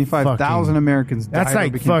 That's 75,000 Americans died. That's or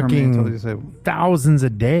like became permanently fucking disabled. thousands a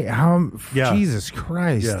day. Yeah. Jesus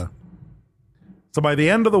Christ. Yeah. So by the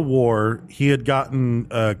end of the war, he had gotten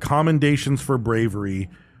commendations for bravery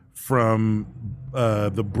from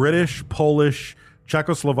the British, Polish,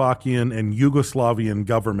 Czechoslovakian, and Yugoslavian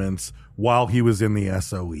governments while he was in the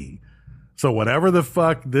SOE. So whatever the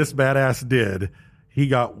fuck this badass did, he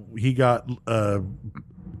got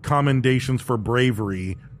commendations for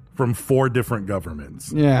bravery from 4 different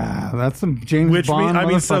governments. Yeah, that's some James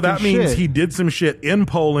Bond. So that motherfucking means shit. he did some shit in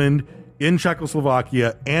Poland, in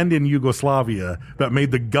Czechoslovakia, and in Yugoslavia that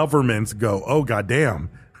made the governments go, "Oh goddamn,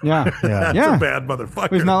 Yeah, that's yeah. a bad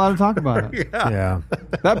motherfucker." He's not allowed to talk about it. Yeah.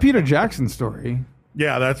 That Peter Jackson story.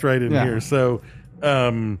 Yeah, that's right in Yeah. here. So,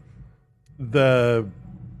 I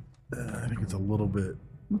think it's a little bit.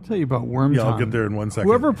 I'll tell you about Wormtongue. Yeah, I'll get there in 1 second.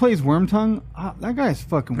 Whoever plays Wormtongue, that guy's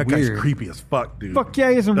fucking That weird. guy's creepy as fuck, dude. Fuck yeah,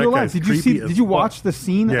 he is in That real life. guy's Did you see? creepy as Did you fuck. watch the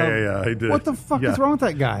scene? Yeah, I did. What the fuck Yeah. is wrong with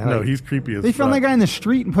that guy? No, he's creepy as They found fuck. that guy in the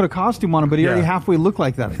street and put a costume on him, but he already Yeah. halfway looked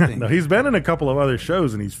like that. I think. No, he's been in a couple of other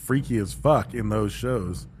shows, and he's freaky as fuck in those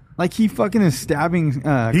shows. Like he fucking is stabbing He's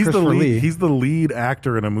Christopher the lead. Lee. He's the lead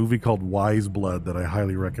actor in a movie called Wise Blood that I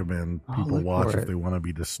highly recommend people look watch for if it. they want to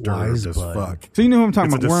be disturbed Wise as Blood. fuck. So you know who I'm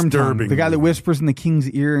talking It's a about? Wormtongue, disturbing the guy that movie. whispers in the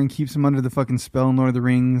king's ear and keeps him under the fucking spell in Lord of the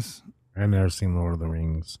Rings. I've never seen Lord of the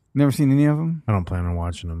Rings. Never seen any of them? I don't plan on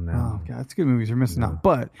watching them now. Oh god, it's good movies. You're missing out.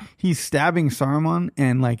 But he's stabbing Saruman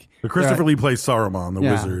and like But Christopher Lee plays Saruman, the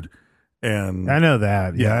Yeah. wizard, and I know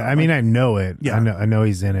that. Yeah. I mean, I know it. Yeah. I know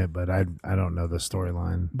he's in it, but I don't know the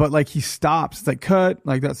storyline. But like he stops, it's like cut,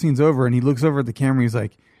 like that scene's over, and he looks over at the camera. He's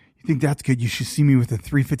like, "You think that's good? You should see me with a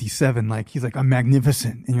 357." Like he's like, "I'm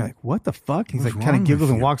magnificent," and you're like, "What the fuck?" He's What's like, kind wrong of giggles with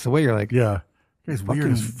and you? walks away. You're like, yeah, he's fucking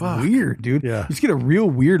weird as fuck. weird, dude. Yeah. You just get a real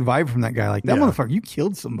weird vibe from that guy. Like that Yeah. motherfucker, you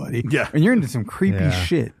killed somebody. Yeah. and you're into some creepy Yeah.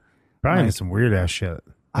 shit. Probably Like- into some weird ass shit.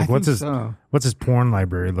 I Like what's think his so. what's his porn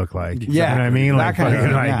library look like? Yeah. You know what I mean? That Like, kind of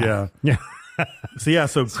fucking, thing, like, yeah. yeah.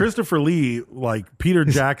 So Christopher Lee, like Peter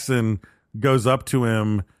Jackson, goes up to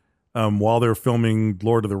him while they're filming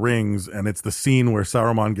Lord of the Rings, and it's the scene where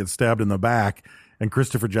Saruman gets stabbed in the back, and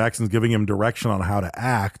Christopher Jackson's giving him direction on how to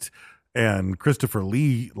act, and Christopher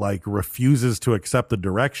Lee like refuses to accept the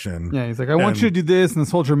direction. Yeah, he's like, I want you to do this, and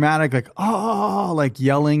this whole dramatic, like, oh, like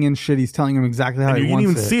yelling and shit. He's telling him exactly how And he you can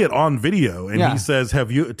wants even it. see it on video. And Yeah. he says,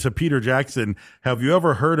 to Peter Jackson, have you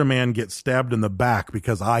ever heard a man get stabbed in the back?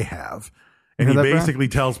 Because I have. And You he heard that, Brad? basically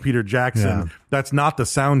tells Peter Jackson, Yeah. that's not the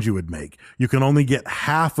sound you would make. You can only get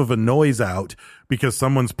half of a noise out because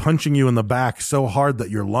someone's punching you in the back so hard that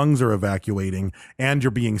your lungs are evacuating and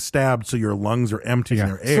you're being stabbed so your lungs are emptying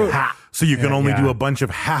their air. So you can Yeah, only yeah. do a bunch of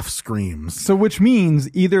half screams. So, which means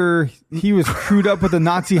either he was crewed up with the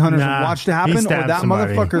Nazi hunters Nah, and watched it he happen, or stabbed that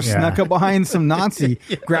somebody. motherfucker Yeah. snuck up behind some Nazi,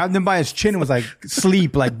 grabbed him by his chin, and was like,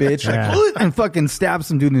 "Sleep, like bitch," like, Yeah. and fucking stabbed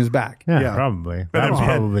some dude in his back. Yeah, probably. That's And-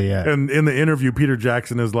 probably it. And in the interview, Peter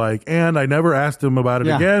Jackson is like, and I never asked him about it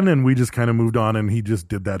Yeah. again, and we just kind of moved on, and he just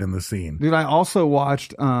did that in the scene. Dude, I also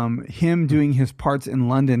watched him doing his parts in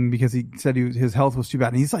London because he said his health was too bad,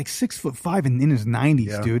 and he's like 6'5" and in his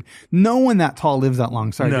 90s, Yeah. dude. No one that tall lives that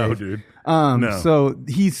long. Sorry, No, Dave. dude. No. So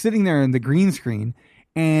he's sitting there in the green screen,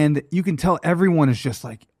 and you can tell everyone is just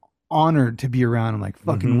like honored to be around him, like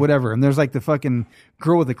fucking whatever. And there's like the fucking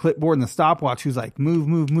girl with the clipboard and the stopwatch who's like,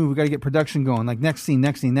 move. We got to get production going. Like next scene.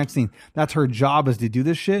 That's her job, is to do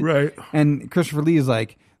this shit. Right. And Christopher Lee is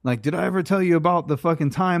like, did I ever tell you about the fucking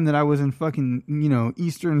time that I was in fucking,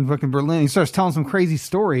 Eastern fucking Berlin? He starts telling some crazy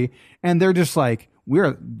story, and they're just like,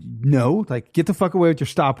 get the fuck away with your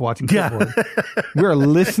stopwatch and clipboard. We're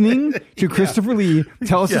listening to Christopher Lee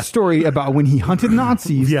tell us a story about when he hunted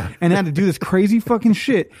Nazis and had to do this crazy fucking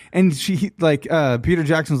shit. And Peter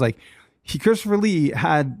Jackson's like, Christopher Lee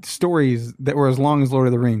had stories that were as long as Lord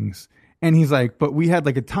of the Rings. And he's like, but we had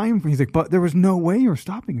like a time frame. He's like, but there was no way you were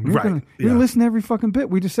stopping him. You're going to listen to every fucking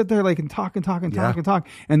bit. We just sit there like and talk.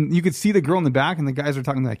 And you could see the girl in the back, and the guys are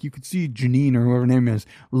talking, like, you could see Janine or whoever her name is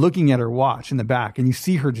looking at her watch in the back. And you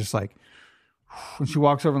see her just like, when she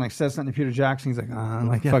walks over and like says something to Peter Jackson, he's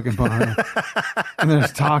like, fucking fun. And they're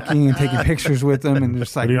just talking and taking pictures with them. And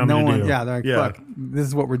just like, What do you want no me to one, do? they're like, fuck, this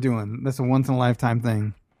is what we're doing. That's a once in a lifetime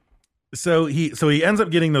thing. So he ends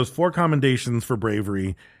up getting those 4 commendations for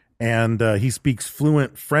bravery, and he speaks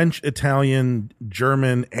fluent French, Italian,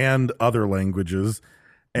 German, and other languages.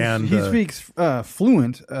 And he speaks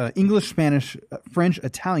fluent English, Spanish, French,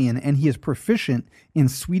 Italian, and he is proficient in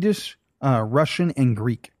Swedish, Russian, and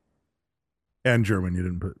Greek. and German. You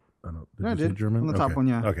didn't put. I don't. No, I you say did. German? On the top Okay. one,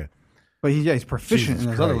 yeah. Okay. But he's proficient Jesus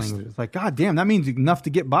in those other Christ. languages. Like, God damn, that means enough to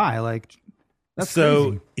get by. Like, that's so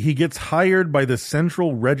crazy. he gets hired by the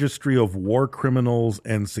Central Registry of War Criminals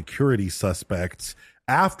and Security Suspects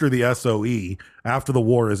after the SOE, after the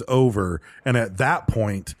war is over. And at that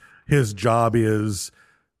point, his job is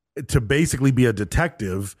to basically be a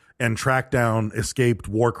detective and track down escaped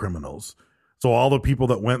war criminals. So all the people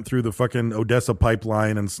that went through the fucking Odessa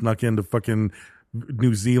pipeline and snuck into fucking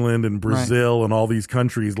New Zealand and Brazil and all these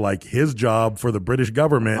countries, like his job for the British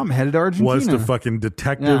government I'm headed to Argentina. was to fucking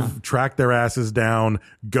detective track their asses down,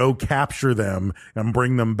 go capture them and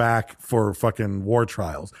bring them back for fucking war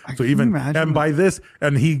trials. So Can even you imagine and by this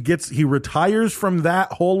and he retires from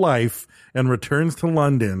that whole life and returns to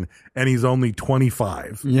London and he's only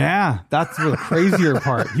 25. Yeah, that's the crazier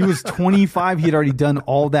part. He was 25. He had already done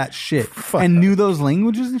all that shit and knew those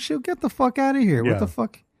languages and shit. Get the fuck out of here. Yeah. What the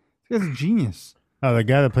fuck? This guy's a genius. Oh, the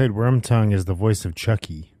guy that played Wormtongue is the voice of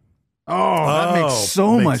Chucky. Oh, that makes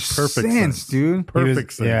so much perfect sense, dude.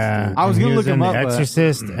 Perfect sense. Yeah, dude. I was and gonna he look him in up, The but-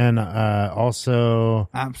 Exorcist, and also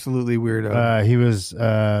Absolutely weirdo. he was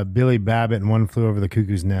Billy Babbitt in One Flew Over the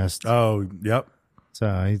Cuckoo's Nest. Oh, yep.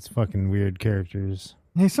 So he's fucking weird characters.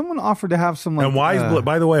 Hey, someone offered to have some like And Wise Blood,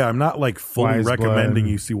 by the way, I'm not like fully Wise recommending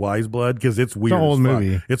Blood. you see Wise Blood because it's weird. an old as fuck.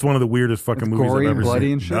 movie. It's one of the weirdest fucking It's movies gory I've and ever bloody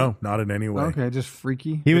seen. and shit? No, not in any way. Okay, just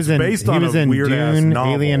freaky. He was in based he on was a in weird-ass Dune,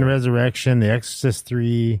 novel. Alien Resurrection, The Exorcist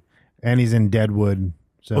 3, and he's in Deadwood.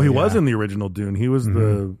 So, Well, he yeah. was in the original Dune. He was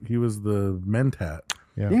the Mentat.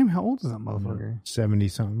 Yeah. Damn, how old is that motherfucker? 70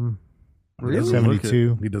 something. Really? He doesn't look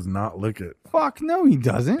 72. it. He does not look it. Fuck no, he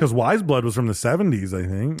doesn't. Because Wise Blood was from the 70s, I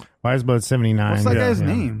think. Wise Blood 79. What's that Yeah. guy's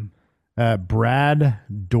name? Brad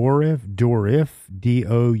Dourif, Dourif.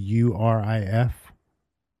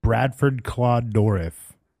 Bradford Claude Dourif.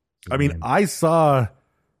 I mean, I saw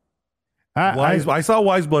I saw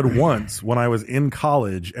Wise Blood once when I was in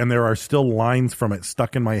college, and there are still lines from it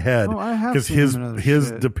stuck in my head Oh, I have because seen his him in other his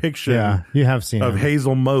shit. depiction Yeah, you have seen of him.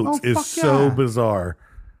 Hazel Motes Oh, is fuck so yeah. bizarre.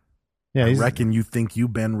 Yeah, I he's reckon you think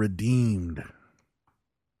you've been redeemed.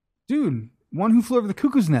 Dude, One Who Flew Over the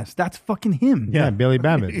Cuckoo's Nest. That's fucking him. yeah, Billy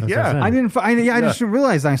Babbitt. That's what Yeah. I said. I didn't. I just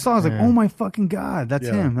realized. I saw. I was like, Yeah. oh my fucking god, that's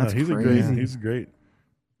Yeah, him. no, That's he's crazy. a great. He's great.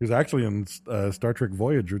 He was actually in Star Trek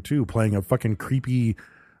Voyager too, playing a fucking creepy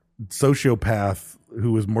sociopath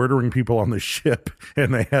who was murdering people on the ship,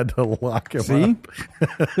 and they had to lock him See? up.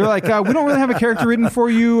 They're like, we don't really have a character written for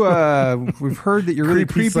you. We've heard that you're really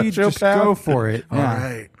creepy. Just sociopath. go for it. All Yeah.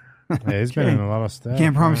 right. Yeah, he's been in a lot of stuff.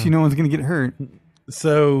 Can't promise you no one's gonna get hurt.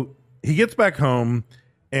 So he gets back home,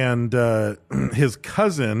 and his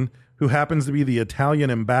cousin, who happens to be the Italian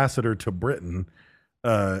ambassador to Britain,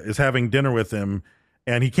 is having dinner with him,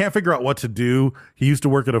 and he can't figure out what to do. He used to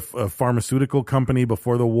work at a pharmaceutical company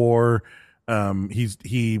before the war.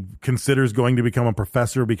 He considers going to become a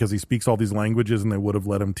professor because he speaks all these languages, and they would have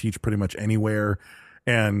let him teach pretty much anywhere.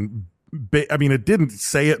 And I mean, it didn't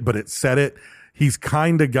say it, but it said it. He's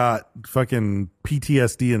kind of got fucking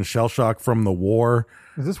PTSD and shell shock from the war.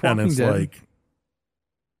 Is this And Walking it's Dead? like,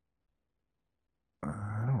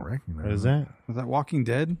 I don't recognize. What is that? Is that Walking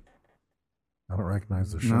Dead? I don't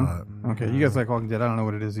recognize the No? shot. Okay, you guys like Walking Dead? I don't know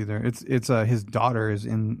what it is either. It's his daughter is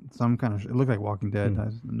in some kind of. It looked like Walking Dead. I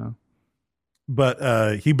don't know.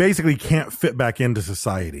 But he basically can't fit back into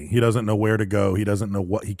society. He doesn't know where to go. He doesn't know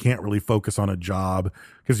what. He can't really focus on a job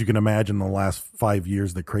because you can imagine the last 5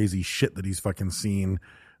 years the crazy shit that he's fucking seen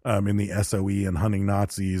in the SOE and hunting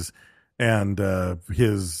Nazis. And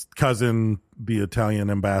his cousin, the Italian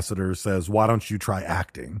ambassador, says, "Why don't you try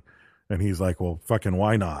acting?" And he's like, "Well, fucking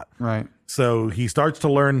why not?" Right. So he starts to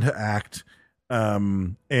learn to act,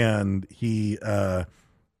 and he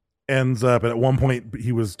ends up at one point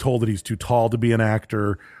he was told that he's too tall to be an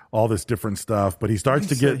actor, all this different stuff. But he starts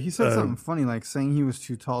to get He said something funny, like saying he was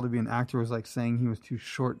too tall to be an actor was like saying he was too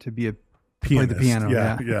short to be a play pianist. the piano.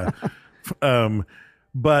 Yeah.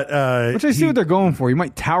 Which I see what they're going for. You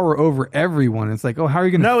might tower over everyone. It's like, oh, how are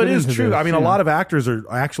you going to? No, fit it is into true. this? I mean, Yeah. a lot of actors are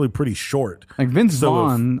actually pretty short. Like Vince So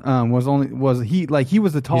if- Vaughn he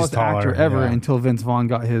was the tallest taller, actor ever yeah. until Vince Vaughn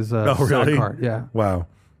got his Oh, SAG really? card. Yeah. Wow.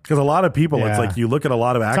 Because a lot of people, it's Yeah. like you look at a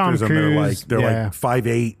lot of Tom actors and they're like Cruise, they're yeah. like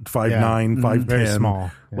 5'8", 5'9", Yeah. 5'10", Very small.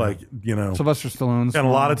 Yeah. like Sylvester Stallone's And a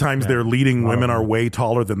lot of times their leading A lot women of are them. way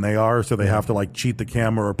taller than they are, so they have to like cheat the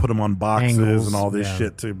camera or put them on boxes Angles, and all this yeah.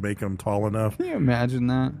 shit to make them tall enough. Can you imagine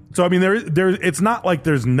that? So I mean, there, it's not like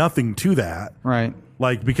there's nothing to that, Right.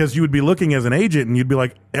 like because you would be looking as an agent and you'd be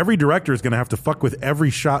like, every director is going to have to fuck with every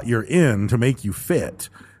shot you're in to make you fit.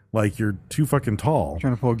 Like you're too fucking tall.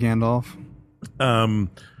 Trying to pull Gandalf.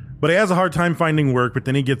 But he has a hard time finding work, but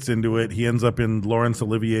then he gets into it. He ends up in Laurence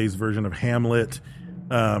Olivier's version of Hamlet.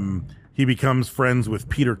 He becomes friends with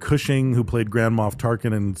Peter Cushing, who played Grand Moff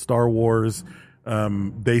Tarkin in Star Wars.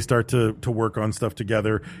 They start to work on stuff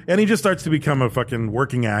together, and he just starts to become a fucking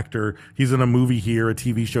working actor. He's in a movie here, a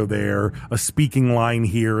TV show there, a speaking line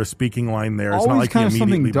here, a speaking line there. It's not like he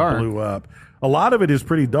immediately blew up. A lot of it is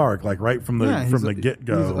pretty dark, like right from the get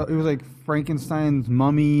go. It was like Frankenstein's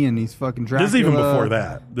mummy, and he's fucking Dracula. This is even before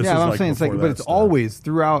that. This is I'm like saying it's like, but it's stuff. always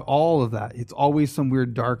throughout all of that. It's always some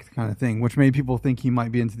weird dark kind of thing, which made people think he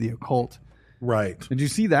might be into the occult. Right. Did you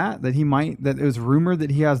see that he might? That it was rumored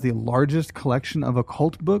that he has the largest collection of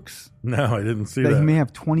occult books. No, I didn't see that. He may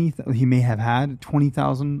have He may have had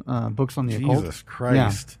 20,000 books on the occult. Jesus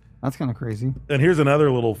Christ. Yeah, that's kind of crazy. And here's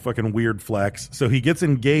another little fucking weird flex. So he gets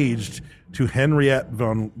engaged to Henriette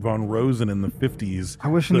von Rosen in the 50s. I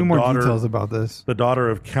wish I knew more details about this. The daughter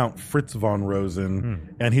of Count Fritz von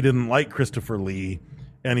Rosen, and he didn't like Christopher Lee.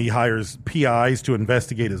 And he hires PIs to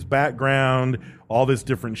investigate his background, all this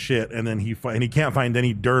different shit, and then he can't find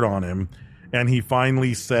any dirt on him. And he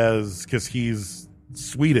finally says, because he's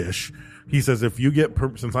Swedish, he says, if you get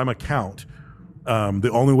since I'm a count,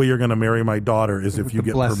 the only way you're going to marry my daughter is if you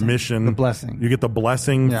get permission. The blessing. You get the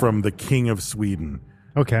blessing from the King of Sweden.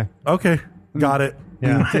 Okay, got it.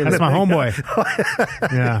 Yeah, that's my homeboy.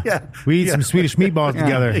 Yeah, we eat some Swedish meatballs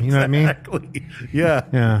together. You know what I mean? Exactly.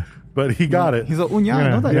 Yeah. But he got it. He's like, I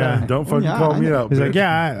know that guy. Don't fucking call me out. He's bitch. like,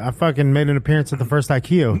 I fucking made an appearance at the first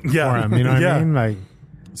IKEA for him. You know what I mean? Like,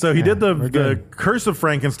 so he did the Curse of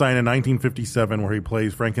Frankenstein in 1957, where he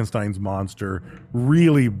plays Frankenstein's monster.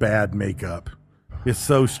 Really bad makeup. It's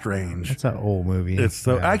so strange. It's an old movie. It's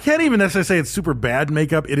so I can't even necessarily say it's super bad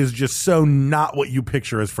makeup. It is just so not what you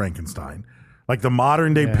picture as Frankenstein. Like the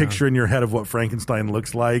modern day picture in your head of what Frankenstein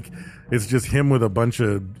looks like, it's just him with a bunch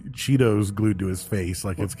of Cheetos glued to his face.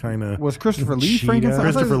 Like it's kind of was Christopher Lee Frankenstein?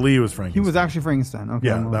 Christopher Lee was Frankenstein. He was actually Frankenstein. Okay,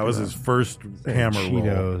 yeah, that was his first Hammer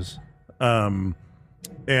Cheetos. role.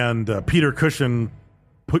 And Peter Cushing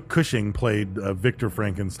played Victor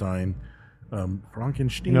Frankenstein.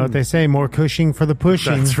 Frankenstein. You know what they say? More Cushing for the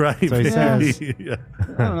pushing. That's right. So he says. Yeah. I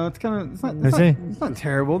don't know. It's kind of. It's not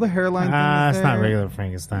terrible. The hairline. It's not regular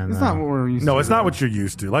Frankenstein. It's not what we're used to. No, it's not what you're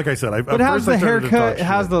used to. Like I said, but it has the haircut. It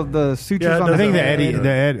has the sutures on the I think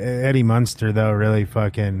head. Eddie Munster though really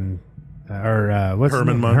fucking. What's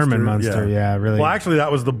Herman Munster? Herman Munster, yeah, really. Well, actually,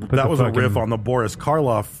 that was a riff on the Boris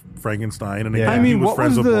Karloff Frankenstein, and again, he was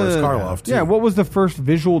friends with Boris Karloff too. Yeah, what was the first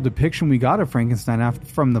visual depiction we got of Frankenstein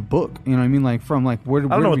from the book? You know what I mean? Like from where? I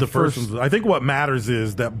don't know what the first one was. I think what matters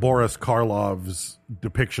is that Boris Karloff's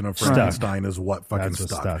depiction of Frankenstein is what fucking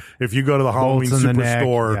stuck. If you go to the Halloween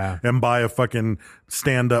Superstore and buy a fucking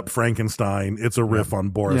stand-up Frankenstein, it's a riff on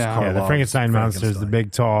Boris Karloff. Yeah, the Frankenstein monster is the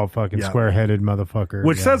big, tall, fucking square-headed motherfucker.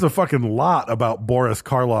 Which says a fucking lot about Boris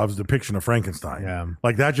Karloff's depiction of Frankenstein. Yeah.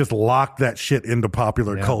 Like that just locked that shit into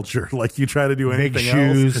popular culture. Like you try to do anything big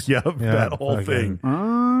shoes. else. That whole thing.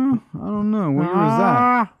 I don't know. What year was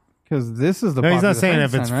that? Because this is the. No, he's not saying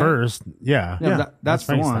if Frankenstein, it's right? first. Yeah. That's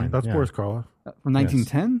the one. That's Boris Karloff. From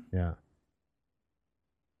 1910? Yeah.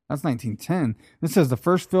 That's 1910. This says the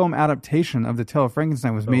first film adaptation of The Tale of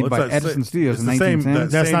Frankenstein was made by Edison Studios in 1910.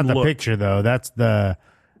 That's not the picture, though. That's the...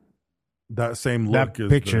 That same look. That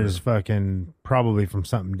picture is fucking probably from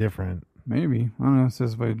something different. Maybe. I don't know. It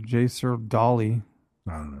says by J. Sir Dolly.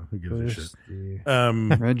 I don't know. Who gives a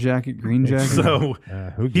shit? Red jacket, green jacket. So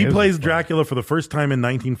he plays Dracula for the first time in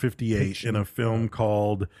 1958 in a film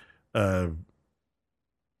called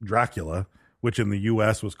Dracula, which in the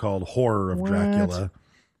U.S. was called Horror of Dracula.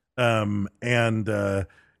 And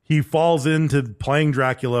he falls into playing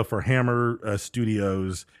Dracula for Hammer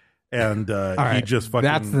Studios. And he just fucking...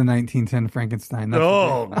 That's the 1910 Frankenstein.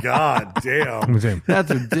 God damn. That's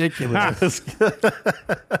ridiculous.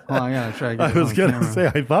 I gotta try to get I was going to say,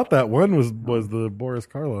 I thought that one was the Boris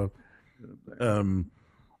Karloff.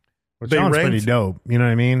 Which sounds pretty dope. You know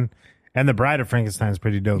what I mean? And the Bride of Frankenstein is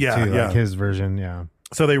pretty dope too. Like his version, yeah.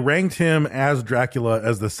 So they ranked him as Dracula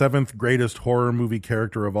as the 7th greatest horror movie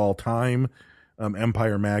character of all time.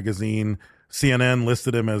 Empire Magazine. CNN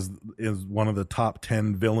listed him as one of the top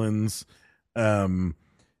 10 villains. So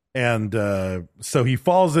he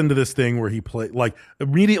falls into this thing where he played, like,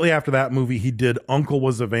 immediately after that movie, he did Uncle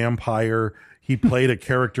Was a Vampire. He played a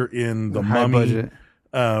character in The Mummy. Budget.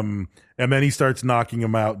 And then he starts knocking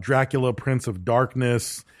him out. Dracula, Prince of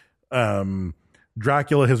Darkness.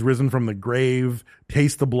 Dracula Has Risen from the Grave.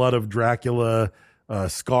 Taste the Blood of Dracula.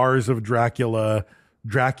 Scars of Dracula.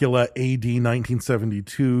 Dracula AD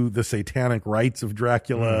 1972, The Satanic Rites of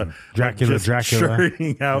Dracula. Dracula.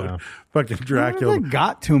 Churning out fucking Dracula. I wonder if that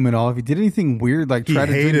got to him at all. If he did anything weird, like try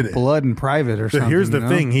to drink blood in private or something. Here's the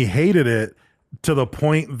thing. He hated it to the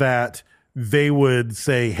point that they would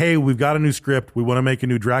say, hey, we've got a new script. We want to make a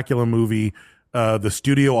new Dracula movie. The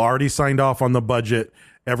studio already signed off on the budget.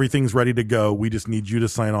 Everything's ready to go. We just need you to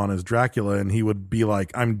sign on as Dracula. And he would be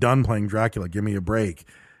like, I'm done playing Dracula. Give me a break.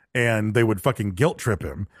 And they would fucking guilt trip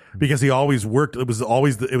him because he always worked. It was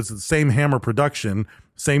the same Hammer production,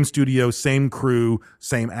 same studio, same crew,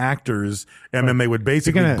 same actors. And then they would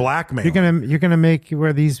basically blackmail. You're gonna make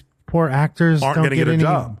where these poor actors aren't don't getting get a any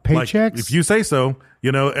job. paychecks. Like, if you say so,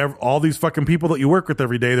 you know, all these fucking people that you work with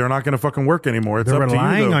every day, they're not going to fucking work anymore. It's They're up to you,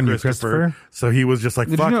 relying though, on you, Christopher. Christopher. So he was just like,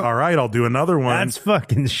 fuck, all right, I'll do another one. That's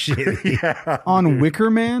fucking shitty. On Wicker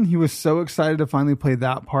Man, he was so excited to finally play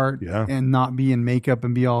that part Yeah. and not be in makeup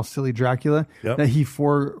and be all silly Dracula Yep. that he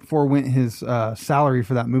forewent his salary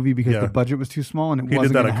for that movie because Yeah. the budget was too small and it He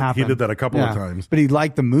wasn't did that going to happen. He did that a couple of times. But he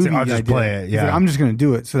liked the movie. So I'll just idea. play it, He's like, yeah. I'm just going to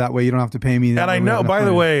do it so that way you don't have to pay me. And I know, by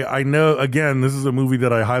the way, I know, again, this is a movie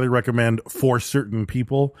that I highly recommend for certain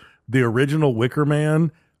people. The original Wicker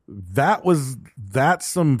Man, that's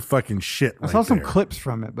some fucking shit. I saw some clips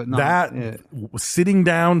from it, but not that it. sitting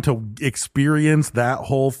down to experience that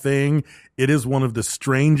whole thing, it is one of the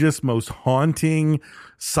strangest, most haunting,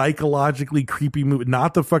 psychologically creepy movie.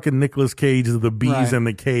 Not the fucking Nicolas Cage, the bees in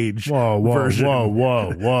the cage version.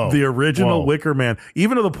 Whoa. The original Wicker Man,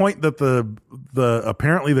 even to the point that the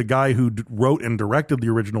apparently the guy who wrote and directed the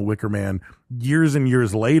original Wicker Man years and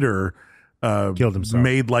years later killed himself.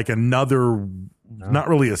 Made like another, not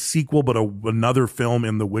really a sequel, but another film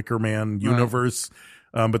in the Wicker Man universe.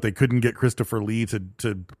 But they couldn't get Christopher Lee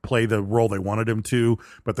to play the role they wanted him to.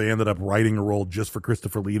 But they ended up writing a role just for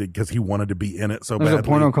Christopher Lee because he wanted to be in it so There's badly. a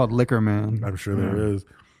porno called Liquor Man. I'm sure there is.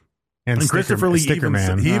 And Christopher Lee Sticker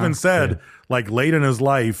Man. even said, like late in his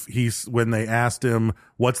life, when they asked him,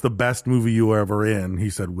 "What's the best movie you were ever in?" He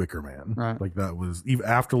said, "Wicker Man." Right. Like that was even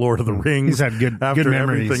after Lord of the Rings. He's had good after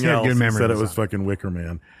memories. everything He had else. good He said memories. it was fucking Wicker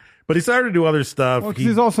Man. But he started to do other stuff. Well, 'cause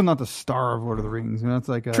he's also not the star of Lord of the Rings. You know, that's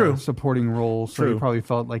like a True. supporting role. So True. he probably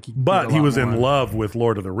felt like he. But did a he lot was more. in love with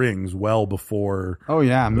Lord of the Rings well before. Oh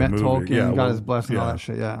yeah, the met movie. Tolkien, Yeah, got well, his blessing, all yeah. that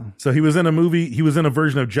shit. Yeah. So he was in a movie. He was in a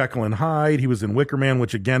version of Jekyll and Hyde. He was in Wicker Man,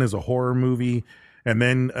 which again is a horror movie. And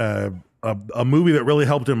then a movie that really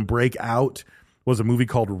helped him break out was a movie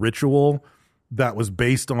called Ritual that was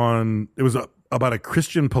based on, it was about a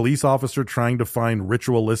Christian police officer trying to find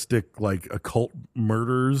ritualistic, like occult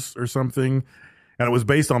murders or something. And it was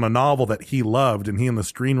based on a novel that he loved, and he and the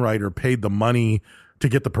screenwriter paid the money to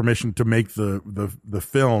get the permission to make the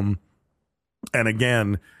film. And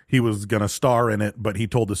again, he was going to star in it, but he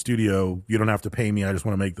told the studio, you don't have to pay me. I just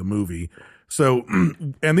want to make the movie. So,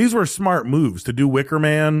 and these were smart moves to do Wicker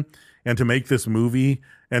Man and to make this movie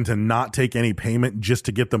and to not take any payment just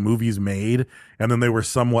to get the movies made. And then they were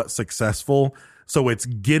somewhat successful. So it's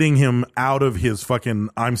getting him out of his fucking,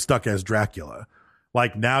 I'm stuck as Dracula.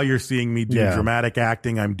 Like now you're seeing me do dramatic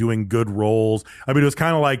acting. I'm doing good roles. I mean, it was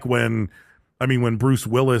kind of like when Bruce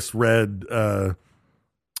Willis read,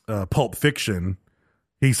 Pulp Fiction,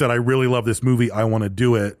 he said, I really love this movie. I want to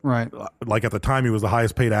do it. Right. Like at the time, he was the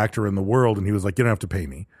highest paid actor in the world. And he was like, you don't have to pay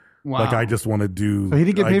me. Wow. Like, I just want to do. So he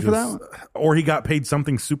didn't get paid for that? Or he got paid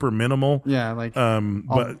something super minimal. Yeah, like,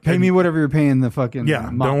 but pay me whatever you're paying the fucking.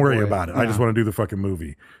 Yeah, mock don't worry boy. about it. I Yeah. just want to do the fucking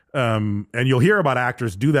movie. And you'll hear about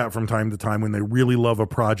actors do that from time to time when they really love a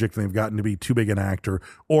project and they've gotten to be too big an actor.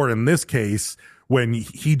 Or in this case, when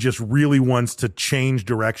he just really wants to change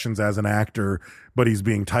directions as an actor, but he's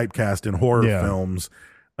being typecast in horror films.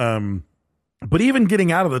 But even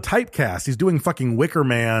getting out of the typecast, he's doing fucking Wicker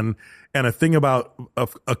Man and a thing about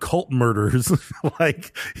occult murders.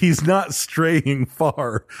 Like, he's not straying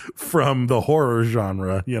far from the horror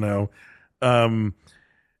genre, you know?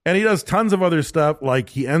 And he does tons of other stuff. Like,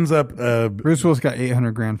 he ends up, Bruce Willis got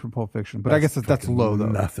 $800,000 for Pulp Fiction, but I guess that's low though.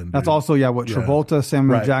 Nothing. That's dude. also Travolta,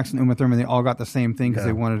 Samuel Right. Jackson, Uma Thurman. They all got the same thing because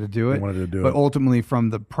they wanted to do it. They wanted to do but it. ultimately,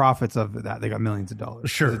 from the profits of that, they got millions of dollars.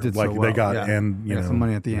 'cause Sure, it did like so they well. got, Yeah. and you They got know, some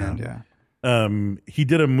money at the end. Yeah. He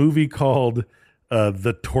did a movie called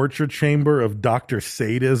The Torture Chamber of Dr.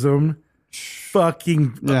 Sadism.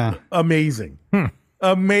 Fucking amazing.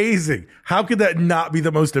 Amazing. How could that not be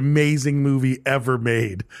the most amazing movie ever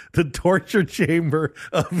made? The Torture Chamber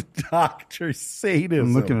of Dr. Sadism.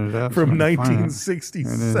 I'm looking it up. From so I can find it.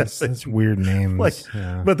 1967. It is. That's weird names. Like,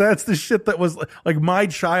 yeah. but that's the shit that was like my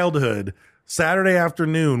childhood. Saturday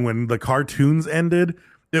afternoon when the cartoons ended,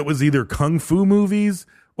 it was either kung fu movies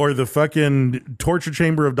or the fucking Torture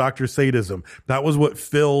Chamber of Dr. Sadism. That was what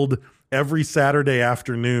filled every Saturday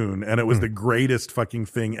afternoon, and it was the greatest fucking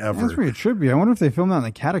thing ever. That's pretty trippy. I wonder if they filmed that in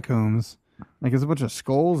the catacombs. Like, there's a bunch of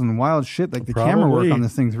skulls and wild shit. Like, the camera work Probably. on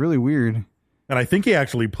this thing's really weird. And I think he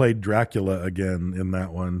actually played Dracula again in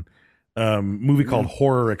that one. Movie called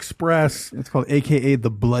Horror Express. It's called AKA The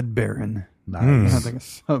Blood Baron. Nice. That's like a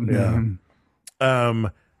sub name.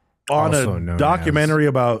 On Also a known documentary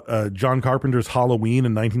about John Carpenter's Halloween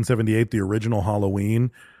in 1978, the original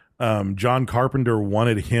Halloween, John Carpenter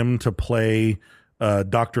wanted him to play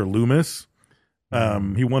Dr. Loomis.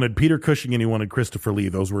 He wanted Peter Cushing and he wanted Christopher Lee.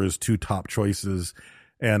 Those were his two top choices.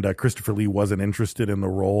 And Christopher Lee wasn't interested in the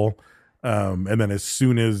role. And then as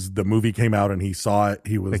soon as the movie came out and he saw it,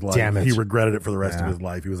 he was like damn it. he regretted it for the rest of his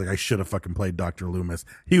life. He was like, I should have fucking played Dr. Loomis.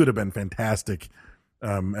 He would have been fantastic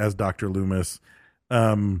as Dr. Loomis.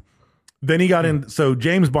 Then he got in. So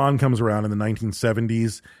James Bond comes around in the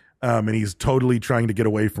 1970s, and he's totally trying to get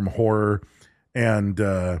away from horror. And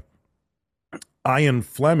Ian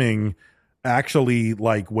Fleming actually,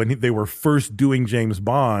 like when they were first doing James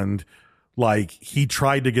Bond, like he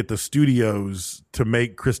tried to get the studios to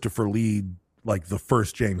make Christopher Lee like the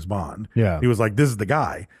first James Bond. Yeah. He was like, this is the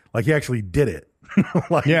guy. Like he actually did it.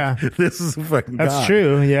 Like, Yeah. this is a fucking That's guy.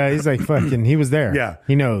 true. Yeah, he's like fucking. He was there. Yeah.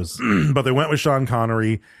 He knows. But they went with Sean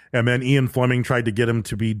Connery, and then Ian Fleming tried to get him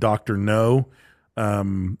to be Dr. No.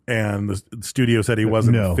 And the studio said he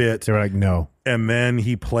wasn't fit. They were like, no. And then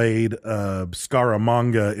he played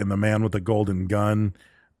Scaramanga in The Man with the Golden Gun.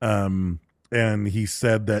 And he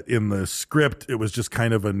said that in the script it was just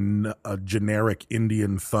kind of a generic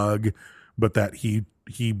Indian thug, but that he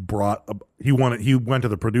went to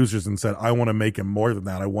the producers and said, I want to make him more than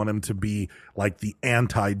that. I want him to be like the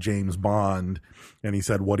anti James Bond. And he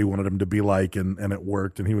said what he wanted him to be like, and it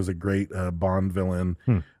worked. And he was a great Bond villain.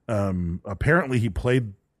 Apparently he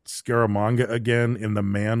played Scaramanga again in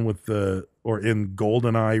in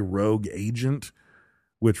GoldenEye Rogue Agent,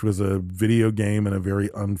 which was a video game in a very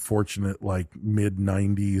unfortunate like mid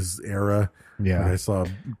 90s era. Yeah. Like, I saw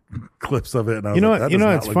clips of it and I was You know like, what? that You does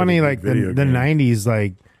know, not it's look funny. a Like good video the game. 90s,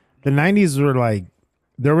 like the 90s were like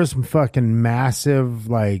there was some fucking massive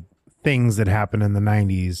like things that happened in the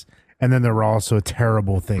 90s, and then there were also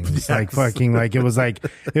terrible things. Yes. Like fucking like it was like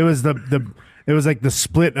the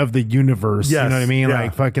split of the universe. Yes. You know what I mean? Yeah.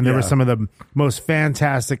 Like fucking there were Yeah. some of the most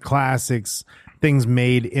fantastic classics. Things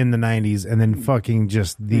made in the 90s, and then fucking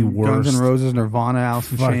just the worst. Guns N' Roses, Nirvana,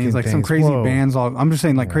 Alice in fucking Chains, like some things. crazy Whoa. bands. I'm just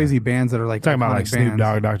saying, like crazy bands that are like Talking about iconic like Snoop bands.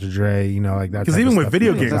 Dogg, Dr. Dre, you know, like that. Because type even of with stuff.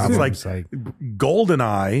 video Yeah, games, that's it's like albums,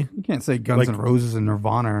 GoldenEye. You can't say Guns Like- N' Roses and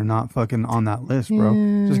Nirvana are not fucking on that list, bro.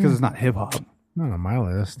 Just because it's not hip hop, not on my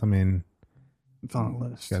list. I mean, it's on a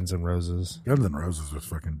list. Guns N' Roses. Guns N' Roses was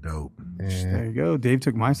fucking dope. There you go. Dave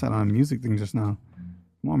took my side on a music thing just now.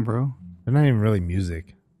 Come on, bro. They're not even really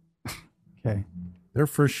music. Okay. Their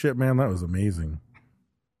first shit, man, that was amazing.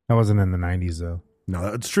 That wasn't in the 90s though. No,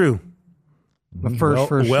 that's true. The first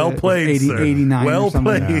well shit was played, 80, sir. 89 or Well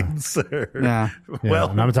something. played, sir. Yeah. Yeah, Well,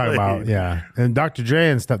 and I'm talking about played. and Dr. Dre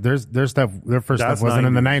and stuff. Their stuff, their first That's stuff wasn't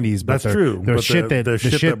in the 90s. 90s. But That's their, true, Their but shit the that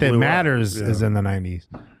shit that that blew up, matters yeah. is in the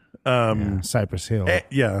 90s. Cypress Hill.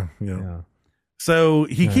 Yeah. So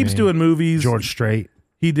he keeps doing movies. George Strait.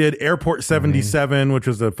 He did Airport 77, which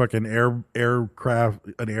was a fucking an air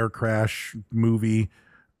crash movie.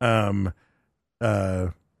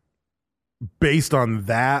 Based on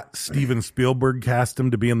that, Steven Spielberg cast him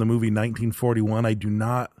to be in the movie 1941.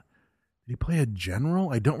 Did he play a general?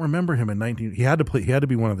 I don't remember him in 19. He had to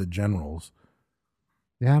be one of the generals.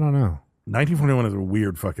 Yeah, I don't know. 1941 is a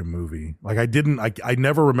weird fucking movie. Like I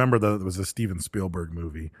never remember that it was a Steven Spielberg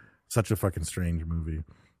movie. Such a fucking strange movie.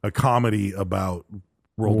 A comedy about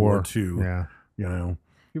World War II. Yeah. You know.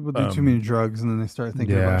 People do too many drugs and then they start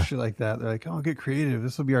thinking Yeah. about shit like that. They're like, oh, get creative.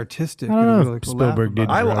 This will be artistic. I don't know It'll be if like, we'll laugh Spielberg about did it.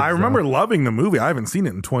 I drugs, remember though. loving the movie. I haven't seen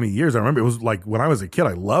it in 20 years. I remember it was like when I was a kid,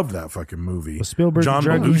 I loved that fucking movie. Was Spielberg John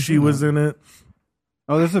druggy? Belushi was in it.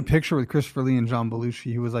 Oh, there's a picture with Christopher Lee and John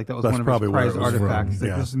Belushi. He was like, that was That's one of probably his where prized it was from. artifacts. He's like,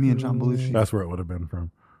 Yeah. this is me and John Belushi. That's where it would have been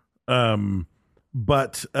from.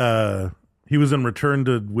 But he was in Return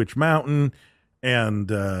to Witch Mountain,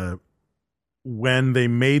 and when they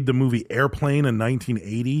made the movie Airplane in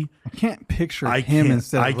 1980, I can't picture I him can't,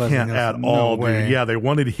 instead of I Leslie can't Nielsen. at No all, way. dude. Yeah, they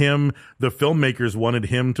wanted him. The filmmakers wanted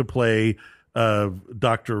him to play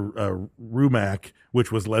Dr. Rumack,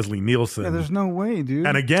 which was Leslie Nielsen. Yeah, there's no way, dude.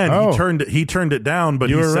 And again, Oh. he turned it down. But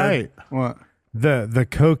You he were said, right. What? The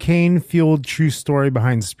cocaine fueled true story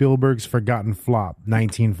behind Spielberg's forgotten flop,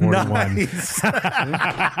 1941. Nice. So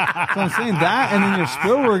I'm saying that, and then you're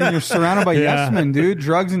Spielberg, and you're surrounded by Yeah. yes men, dude.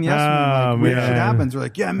 Drugs and yes men. Oh, Like, weird man. shit happens. We're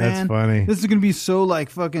like, yeah, man. funny. This is gonna be so like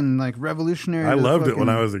fucking like revolutionary. I to loved it when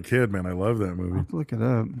fucking- I was a kid, man. I loved that I'll movie. have to look it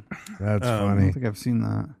up. That's I funny. don't think I've seen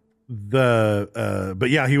that. But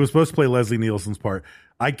yeah, he was supposed to play Leslie Nielsen's part.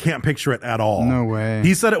 I can't picture it at all. No way.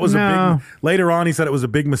 He said it was No. later on he said it was a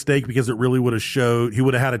big mistake because it really would have showed, he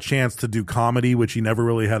would have had a chance to do comedy, which he never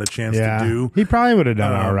really had a chance to do. He probably would have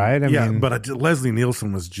done all right. I mean, but Leslie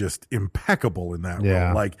Nielsen was just impeccable in that Yeah.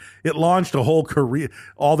 role. Like, it launched a whole career,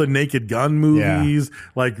 all the Naked Gun movies,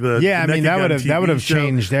 like the I mean, Naked that Gun would have TV show.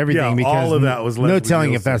 changed everything Yeah, because all of that was no Leslie telling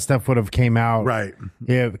if Nielsen. that stuff would have came out. Right.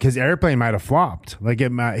 Yeah, because Airplane might have flopped. Like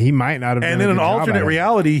he might not have. And done in a an good job alternate at it.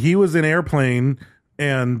 reality, he was in Airplane,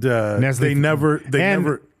 and they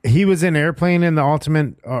never. He was in Airplane in the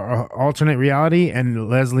alternate reality, and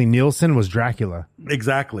Leslie Nielsen was Dracula.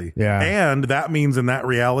 Exactly. Yeah. And that means in that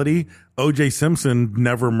reality, O.J. Simpson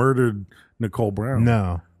never murdered Nicole Brown.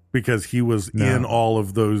 No. Because he was in all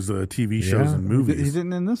of those TV shows and movies. He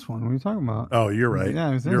didn't in this one. What are you talking about? Oh, you're right. Yeah,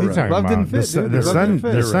 he was in You're it. right. Love didn't fit. dude. The Love son, didn't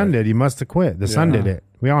fit. the son did. He must have quit. The son did it.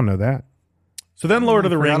 We all know that. So then Lord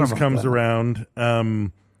of the forgot Rings about comes that. around.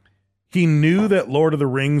 He knew that Lord of the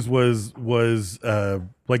Rings was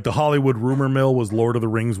like the Hollywood rumor mill was Lord of the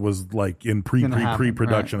Rings was like in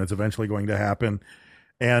pre-production. It's eventually going to happen.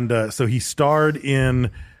 And so he starred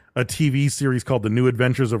in a TV series called The New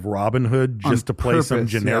Adventures of Robin Hood just to play some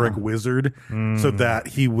purpose, generic wizard so that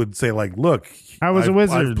he would say like, look, I was a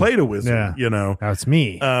wizard. I've played a wizard, Yeah. you know. That's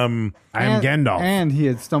me. I am Gandalf. And he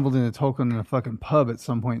had stumbled into Tolkien in a fucking pub at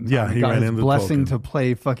some point in time. Yeah, he got ran his into blessing Tolkien. to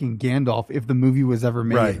play fucking Gandalf if the movie was ever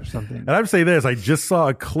made Right. or something. And I would say this, I just saw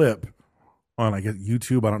a clip on I guess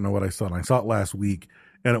YouTube, I don't know what I saw, and I saw it last week,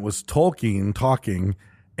 and it was Tolkien talking,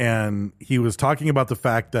 and he was talking about the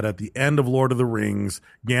fact that at the end of Lord of the Rings,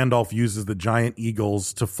 Gandalf uses the giant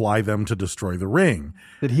eagles to fly them to destroy the ring.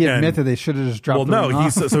 Did he admit And- that they should have just dropped Well, the no, ring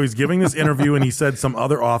off? so he's giving this interview, and he said some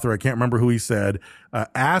other author, I can't remember who he said,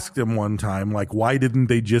 asked him one time, like, why didn't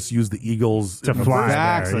they just use the eagles To in the fly first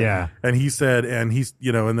there, place? yeah. And he said, and he's,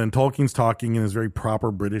 you know, and then Tolkien's talking in his very proper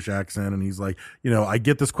British accent, and he's like, you know, I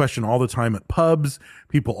get this question all the time at pubs.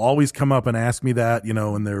 People always come up and ask me that, you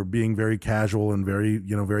know, and they're being very casual and very,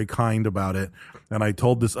 you know, very kind about it. And I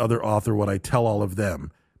told this other author what I tell all of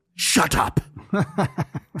them. Shut up.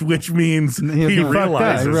 Which means he fucked up.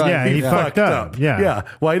 realizes Right. Yeah, he fucked up. Yeah. Yeah.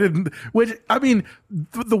 Why didn't, which, I mean,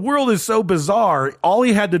 the world is so bizarre. All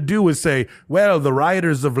he had to do was say, well, the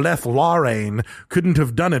riders of Leth Lorraine couldn't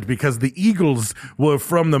have done it because the eagles were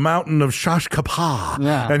from the mountain of Shashkapa.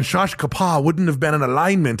 Yeah. And Shashkapa wouldn't have been in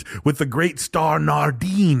alignment with the great star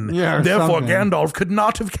Nardine. Yeah, or Therefore, something. Gandalf could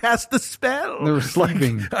not have cast the spell. They were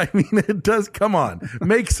sleeping. I mean, it does, come on.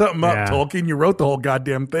 Make something up, Yeah. Tolkien. You wrote the whole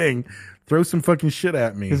goddamn thing. Throw some fucking shit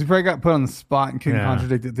at me. Because he probably got put on the spot and couldn't Yeah.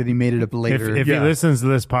 contradict it that he made it up later. If he Yeah. listens to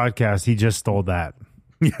this podcast, he just stole that.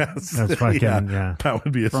 Yes, That's fucking- yeah. That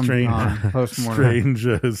would be a From strange, beyond, postmortem.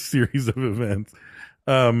 strange series of events.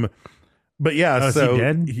 But yeah, Oh, is so he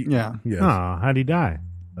dead? Yeah. yes, Oh, how'd he die?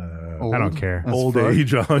 Old I don't care. as old fuck.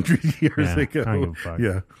 age, 100 years Yeah, ago. I don't give a fuck.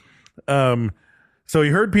 Yeah. So he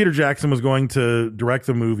heard Peter Jackson was going to direct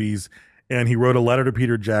the movies, and he wrote a letter to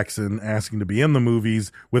Peter Jackson asking to be in the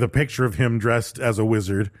movies with a picture of him dressed as a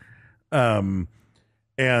wizard.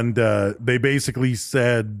 And they basically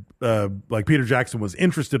said, like, Peter Jackson was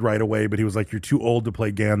interested right away, but he was like, you're too old to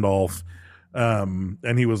play Gandalf.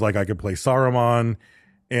 And he was like, I could play Saruman.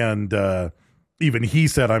 And even he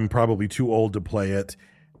said, I'm probably too old to play it.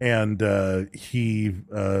 And he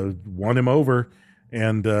won him over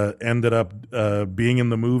and ended up being in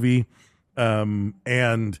the movie.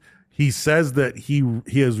 And he says that he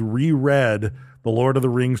has reread the Lord of the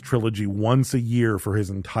Rings trilogy once a year for his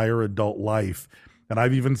entire adult life. And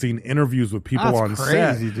I've even seen interviews with people That's on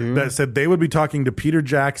crazy, set dude. that said they would be talking to Peter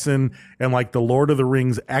Jackson and like the Lord of the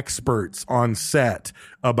Rings experts on set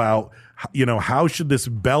about, you know, how should this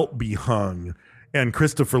belt be hung? And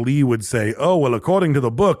Christopher Lee would say, oh, well, according to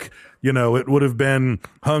the book, you know, it would have been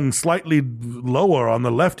hung slightly lower on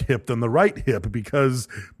the left hip than the right hip because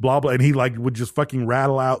blah, blah. And he like would just fucking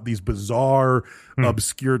rattle out these bizarre,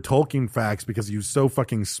 obscure Tolkien facts because he was so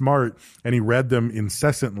fucking smart and he read them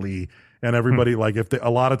incessantly. And everybody, like,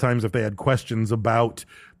 a lot of times if they had questions about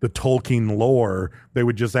the Tolkien lore, they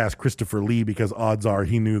would just ask Christopher Lee because odds are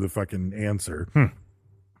he knew the fucking answer.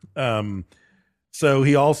 So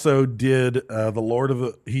he also did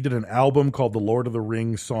he did an album called The Lord of the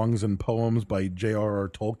Rings Songs and Poems by J.R.R.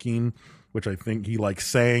 Tolkien, which I think he like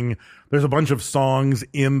sang. There's a bunch of songs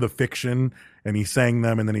in the fiction and he sang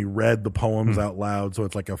them and then he read the poems out loud. So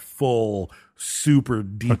it's like a full, super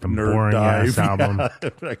deep Fucking nerd boring dive. ass album. Yeah,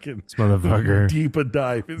 fucking This motherfucker. deep a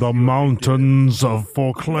dive. is The you- mountains of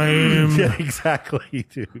Proclaim. Yeah, exactly,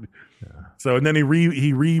 dude. So and then he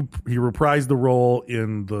reprised the role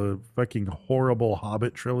in the fucking horrible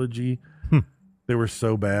Hobbit trilogy. They were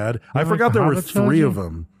so bad. I like forgot the there were Hobbit 3 trilogy? of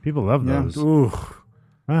them. People love Yeah. those. Ooh,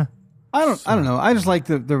 Huh? I don't know. I just like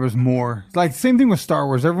that there was more. Like same thing with Star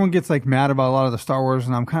Wars. Everyone gets like mad about a lot of the Star Wars,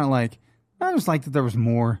 and I'm kind of like, I just like that there was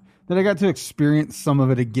more. That I got to experience some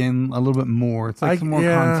of it again a little bit more. It's like some more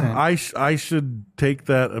content. I should take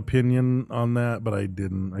that opinion on that, but I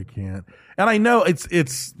didn't. I can't. And I know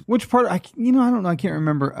it's which part. I don't know. I can't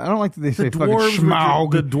remember. I don't like that they say fucking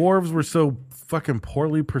Schmaug. The dwarves were so fucking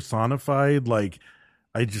poorly personified. Like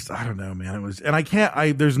I don't know, man. It was, and I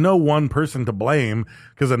can't. There's no one person to blame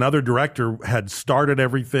because another director had started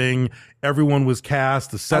everything. Everyone was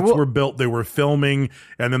cast. The sets were built. They were filming,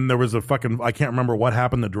 and then there was a fucking. I can't remember what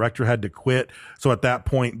happened. The director had to quit. So at that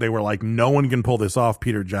point, they were like, "No one can pull this off."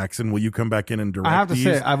 Peter Jackson, will you come back in and direct? I have to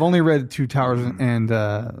say, I've only read Two Towers and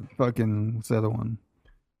fucking what's the other one?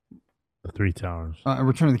 The Three Towers.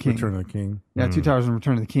 Return of the King. Return of the King. Yeah, Two Towers and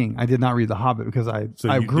Return of the King. I did not read The Hobbit because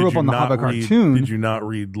I grew up on the Hobbit read, cartoon. Did you not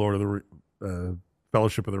read Lord of the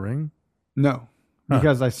Fellowship of the Ring? No,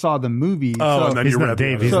 because I saw the movie. Oh, and then he's you not read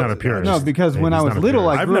Dave. He's not a purist. No, because when I was little,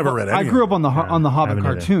 I grew up on the Hobbit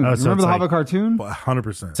cartoon. Oh, so Remember the like, Hobbit cartoon?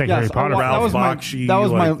 100%. It's like Harry Potter. Ralph Bakshi.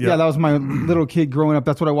 That was my little kid growing up.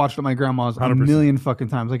 That's what I watched at my grandma's 100%. A million fucking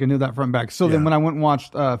times. Like I knew that front and back. So then when I went and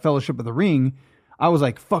watched Fellowship of the Ring, I was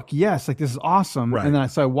like, fuck yes, like this is awesome. Right. And then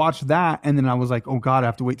I watched that, and then I was like, oh God, I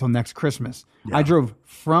have to wait till next Christmas. Yeah. I drove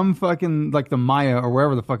from fucking like the Maya or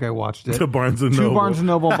wherever the fuck I watched it to Barnes and Noble. To Barnes and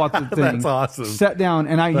Noble, bought the thing. That's awesome. Sat down,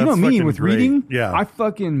 and That's me with great. reading, yeah. I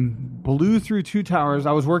fucking blew through Two Towers.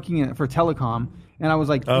 I was working for telecom, and I was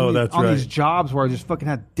like on these jobs where I just fucking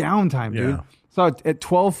had downtime, dude. Yeah. So at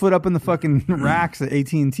 12 foot up in the fucking racks at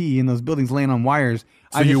AT&T in those buildings laying on wires.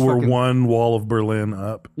 So you were one wall of Berlin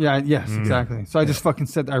up. Yeah, yes, exactly. So I just fucking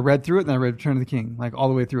said, I read through it, and I read Return of the King, like all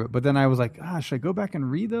the way through it. But then I was like, should I go back and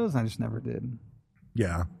read those? And I just never did.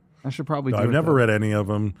 Yeah. I should probably do I've never read any of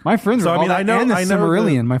them. My friends are all that, and the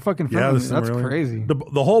Silmarillion. My fucking friends, that's crazy.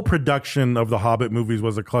 The whole production of the Hobbit movies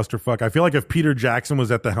was a clusterfuck. I feel like if Peter Jackson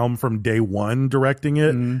was at the helm from day one directing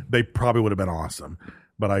it, they probably would have been awesome.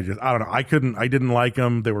 But I don't know. I didn't like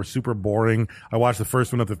them. They were super boring. I watched the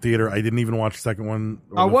first one at the theater. I didn't even watch the second one.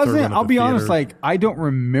 I'll be honest, like, I don't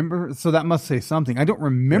remember. So that must say something. I don't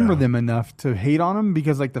remember them enough to hate on them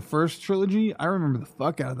because, like, the first trilogy, I remember the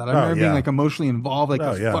fuck out of that. I remember being, like, emotionally involved. Like,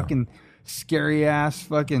 this fucking scary ass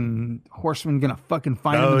fucking horseman gonna fucking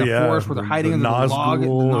find them in the forest where they're hiding in the log. The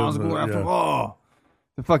Nazgul.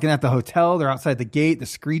 They're fucking at the hotel. They're outside the gate. The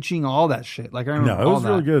screeching, all that shit. Like I remember. No, it was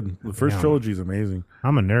really good. The first trilogy is amazing.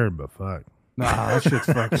 I'm a nerd, but fuck. Nah, that shit's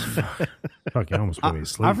fucking. Fuck, I almost put me to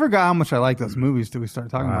sleep. I forgot how much I like those movies till we start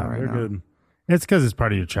talking about it right now. Good. It's because it's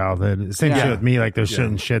part of your childhood. Same shit with me. Like there's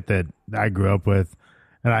certain shit that I grew up with,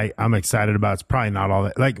 and I'm excited about. It's probably not all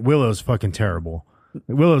that. Like Willow's fucking terrible.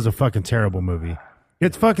 Willow's a fucking terrible movie.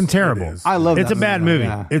 It's fucking terrible. I love it. It's a bad movie.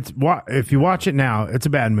 Yeah. If you watch it now, it's a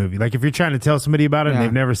bad movie. Like if you're trying to tell somebody about it and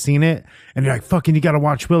they've never seen it, and you're like, "Fucking, you got to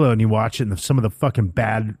watch Willow," and you watch it, and some of the fucking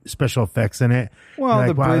bad special effects in it. Well,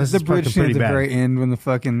 like, the bridge scene at the very end when the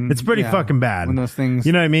fucking it's pretty fucking bad. When those things,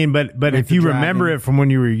 you know what I mean? But if you remember it from when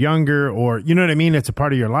you were younger, or you know what I mean, it's a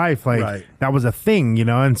part of your life. Like that was a thing, you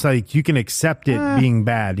know, and it's like you can accept it being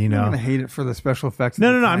bad. You know, I'm gonna hate it for the special effects.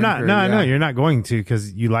 No, I'm not. No, I know you're not going to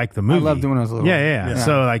because you like the movie. I loved it when I was little. Yeah.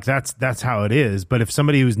 So like that's how it is. But if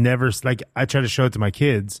somebody who's never, like, I try to show it to my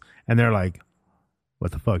kids and they're like,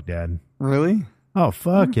 "What the fuck, Dad?" Really? Oh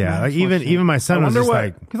fuck yeah! Like even my son was just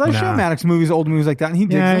like, because I show Maddox old movies like that, and he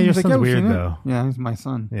digs them. Your He's son's like, weird though. Yeah, he's my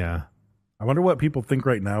son. Yeah. I wonder what people think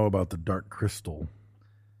right now about the Dark Crystal.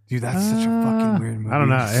 Dude, that's such a fucking weird movie. I don't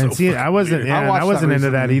know. And see, I wasn't into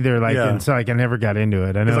that either. Like, and so like I never got into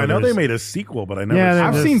it. I know they made a sequel, but I never. Yeah,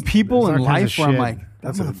 I've seen people in life where I'm shit. like,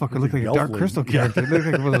 that motherfucker looked like a Dark Crystal character. It looked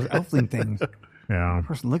like one of those elfling things. Yeah, the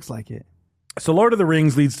person looks like it. So Lord of the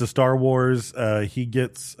Rings leads to Star Wars. He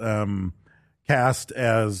gets cast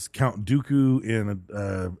as Count Dooku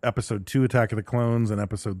in Episode 2, Attack of the Clones, and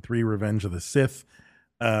Episode 3, Revenge of the Sith.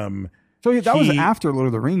 So that was after Lord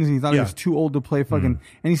of the Rings, and he thought he was too old to play fucking.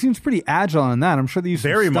 And he seems pretty agile in that. I'm sure they used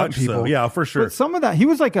very some much stunt people. so. Yeah, for sure. But some of that, he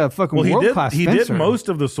was like a fucking world class. He did most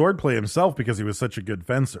of the swordplay himself because he was such a good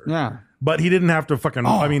fencer. Yeah, but he didn't have to fucking.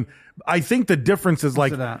 I mean, I think the difference is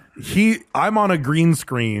like I'm on a green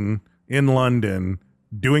screen in London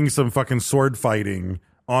doing some fucking sword fighting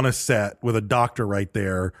on a set with a doctor right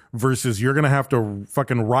there versus you're going to have to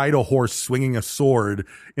fucking ride a horse swinging a sword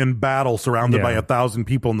in battle surrounded by 1,000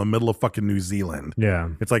 people in the middle of fucking New Zealand. Yeah.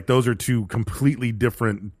 It's like those are two completely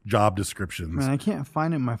different job descriptions. Man, I can't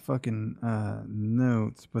find it in my fucking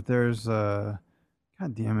notes, but there's God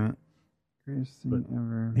damn it. Greatest thing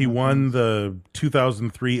ever. He won the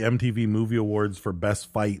 2003 MTV Movie Awards for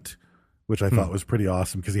Best Fight which I thought was pretty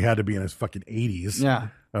awesome because he had to be in his fucking 80s. Yeah.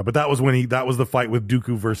 But that was that was the fight with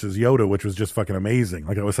Dooku versus Yoda, which was just fucking amazing.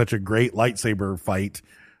 Like, it was such a great lightsaber fight.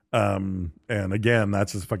 And again,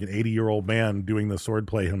 that's this fucking 80-year-old man doing the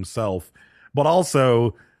swordplay himself. But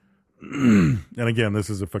also, and again, this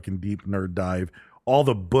is a fucking deep nerd dive, all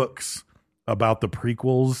the books about the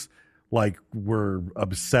prequels, like, were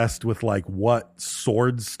obsessed with, like, what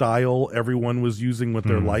sword style everyone was using with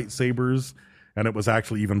their lightsabers. And it was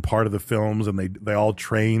actually even part of the films, and they all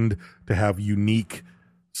trained to have unique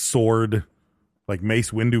sword. Like,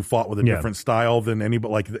 Mace Windu fought with a different style than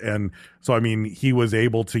anybody. Like, and so I mean, he was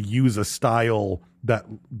able to use a style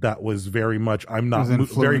that was very much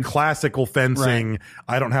very classical fencing. Right.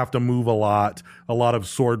 I don't have to move a lot of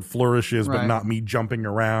sword flourishes, but not me jumping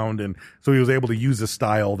around. And so he was able to use a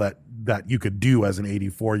style that you could do as an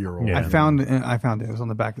 84-year-old. Yeah. I found it. It was on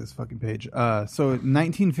the back of this fucking page. So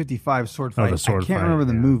 1955 sword fight. I can't remember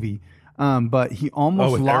the movie. But he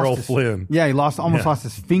almost lost Errol Flynn. Yeah, he lost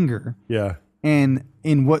his finger. Yeah. And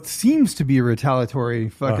in what seems to be a retaliatory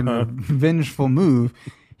fucking vengeful move,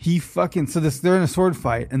 he fucking they're in a sword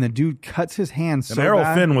fight, and the dude cuts his hand so bad. And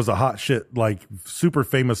Errol Flynn was a hot shit, like, super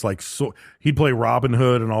famous, like, so he'd play Robin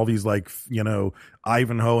Hood and all these, like,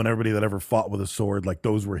 Ivanhoe and everybody that ever fought with a sword, like,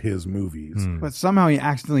 those were his movies. But somehow he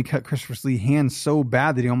accidentally cut Christopher Lee's hand so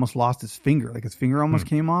bad that he almost lost his finger. Like, his finger almost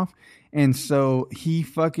came off. And so he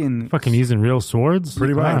fucking using real swords?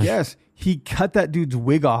 Pretty much. Yes. He cut that dude's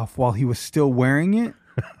wig off while he was still wearing it.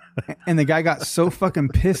 And the guy got so fucking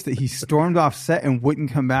pissed that he stormed off set and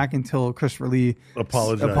wouldn't come back until Christopher Lee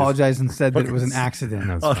apologized and said that it was an accident.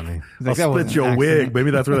 That's funny. Like, I'll split your wig.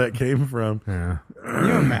 Maybe that's where that came from. Yeah. Can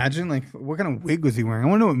you imagine, like, what kind of wig was he wearing? I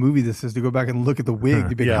want to know what movie this is to go back and look at the wig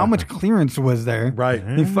to be like, how much clearance was there? Right.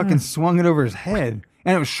 He fucking swung it over his head.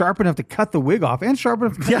 And it was sharp enough to cut the wig off and sharp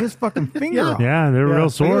enough to cut his fucking finger off. Yeah, they're real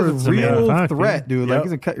swords. Like, it was a real threat, dude. Like, he's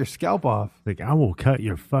going to cut your scalp off. Like, I will cut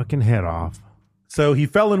your fucking head off. So he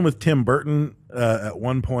fell in with Tim Burton at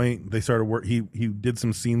one point. They started work. He did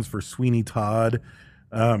some scenes for Sweeney Todd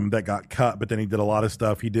that got cut, but then he did a lot of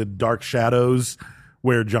stuff. He did Dark Shadows,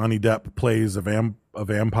 where Johnny Depp plays a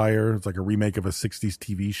vampire. It's like a remake of a 60s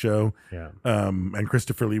TV show. Yeah. And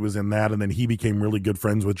Christopher Lee was in that, and then he became really good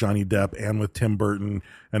friends with Johnny Depp and with Tim Burton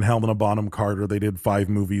and Helena Bonham Carter. They did 5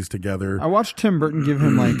 movies together. I watched Tim Burton give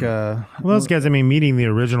him like well, those guys, I mean, meeting the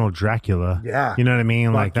original Dracula. Yeah. You know what I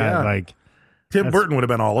mean? Like that, yeah. like Tim Burton would have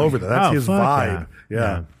been all over that. That's his vibe.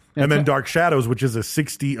 Yeah. Yeah. And then Dark Shadows, which is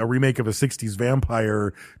a remake of a 60s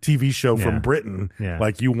vampire TV show from Britain. Yeah.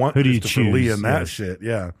 Like, you want Christopher Lee in that shit.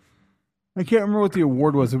 Yeah. I can't remember what the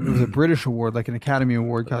award was. It was a British award, like an Academy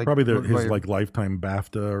Award. Probably his like lifetime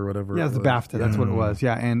BAFTA or whatever. Yeah, it was the BAFTA. That's what it was.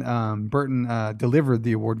 Yeah, and Burton delivered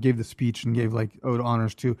the award, gave the speech, and gave like ode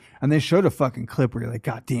honors to. And they showed a fucking clip where you're like,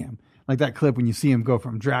 God damn. Like that clip when you see him go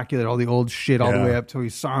from Dracula, all the old shit, all the way up till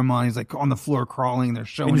he's Saruman. He's like on the floor crawling. They're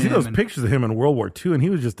showing and you see him those pictures of him in World War II, and he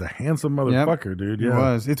was just a handsome motherfucker, dude. Yeah. He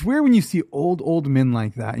was. It's weird when you see old men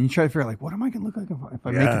like that, and you try to figure out, like, what am I going to look like if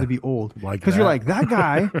I make it to be old? Because you're like, that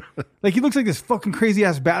guy, like, he looks like this fucking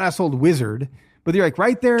crazy-ass, badass old wizard. But you're like,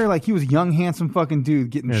 right there, like, he was a young, handsome fucking dude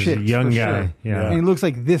getting shit. A young guy. Sure. Yeah. And he looks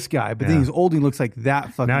like this guy, but then he's old and he looks like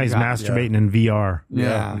that fucking guy. Now he's masturbating in VR.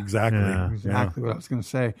 Yeah. Exactly. Yeah. Exactly what I was going to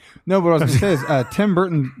say. No, but what I was going to say is Tim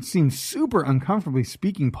Burton seemed super uncomfortably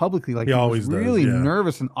speaking publicly. Like, he always was really does,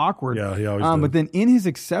 nervous and awkward. Yeah, he always does. But then in his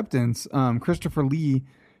acceptance, Christopher Lee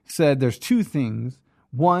said there's 2 things.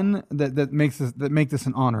 One that make this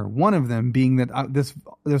an honor. One of them being that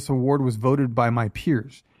this award was voted by my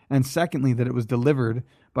peers, and secondly that it was delivered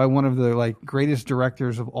by one of the like greatest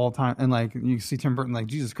directors of all time. And like you see Tim Burton, like,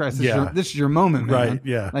 Jesus Christ, this is your moment, man. Right?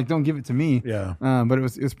 Yeah. Like, don't give it to me. Yeah. But it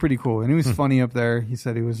was pretty cool, and he was funny up there. He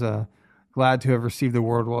said he was glad to have received the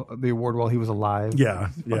award while he was alive. Yeah.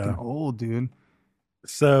 He's fucking old, dude.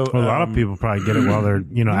 So a lot of people probably get it while they're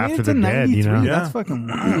after they're dead. You know, that's fucking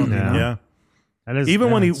wild. Yeah. That is, even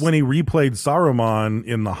when he replayed Saruman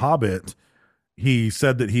in The Hobbit, he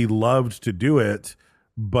said that he loved to do it,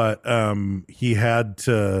 but he had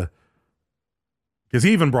to, because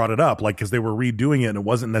he even brought it up, like, because they were redoing it and it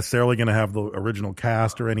wasn't necessarily going to have the original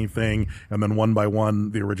cast or anything, and then one by one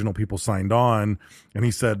the original people signed on, and he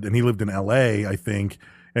said, and he lived in LA, I think,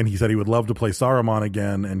 And he said he would love to play Saruman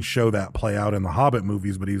again and show that play out in the Hobbit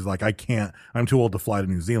movies, but he's like, I can't. I'm too old to fly to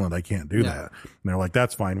New Zealand. I can't do that. And they're like,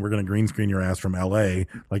 that's fine. We're going to green screen your ass from L.A.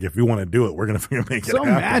 Like, if you want to do it, we're going to make it So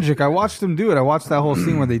happen. magic. I watched them do it. I watched that whole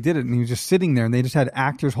scene where they did it, and he was just sitting there, and they just had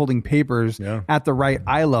actors holding papers at the right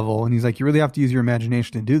eye level. And he's like, you really have to use your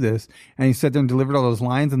imagination to do this. And he sat there and delivered all those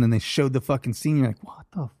lines, and then they showed the fucking scene. You're like, what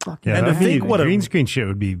the fuck? Yeah, and to think what green screen shit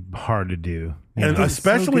would be hard to do. And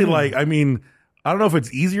especially I don't know if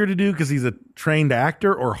it's easier to do because he's a trained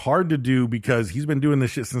actor or hard to do because he's been doing this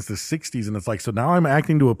shit since the 60s. And it's like, so now I'm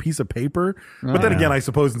acting to a piece of paper. But then again, I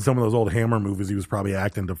suppose in some of those old Hammer movies, he was probably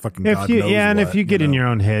acting to fucking God knows what. And if you get in your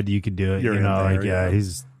own head, you could do it. You're you know, in like, there,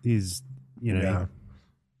 he's, you know.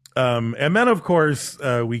 And then, of course,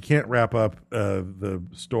 we can't wrap up the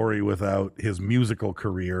story without his musical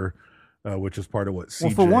career, which is part of what CJ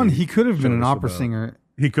Well, for one, he could have been an showed us opera about. singer.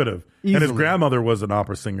 He could have. And his grandmother was an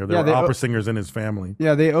opera singer. There were opera singers in his family.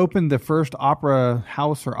 Yeah, they opened the first opera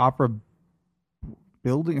house or opera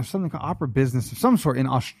building or something, opera business of some sort in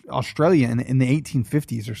Australia in the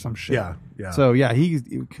 1850s or some shit. Yeah. So, he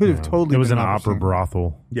could have totally It was been an opera singer.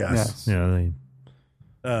 brothel. Yes. Yeah.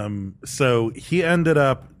 So he ended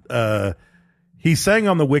up he sang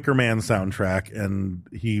on the Wicker Man soundtrack, and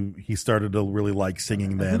he started to really like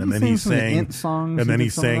singing then, and then he sang songs, and then he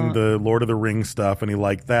sang the Lord of the Rings stuff, and he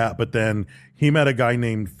liked that. But then he met a guy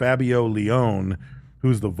named Fabio Leone,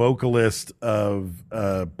 who's the vocalist of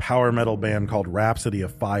a power metal band called Rhapsody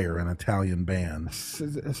of Fire, an Italian band.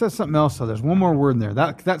 It says something else though. There's one more word in there.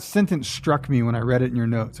 That sentence struck me when I read it in your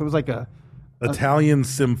notes. It was like a Italian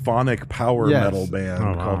symphonic power metal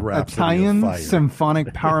band called Rhapsody Italian of Fire.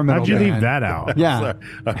 symphonic power metal How'd you band. leave that out? Yeah. Sorry,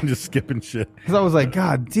 I'm just skipping shit. Because I was like,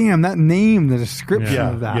 God damn, that name, the description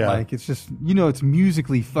Yeah, of that, yeah. like, it's just, it's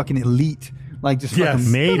musically fucking elite. Like, just Yes,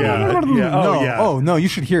 fucking... maybe. No, no, you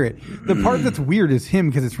should hear it. The part that's weird is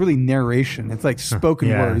him, because it's really narration. It's like spoken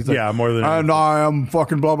word. He's like, more than and I am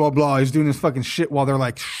fucking blah, blah, blah. He's doing this fucking shit while they're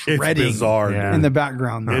like shredding it's bizarre, Yeah. in the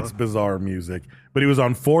background. Though. It's bizarre music. But he was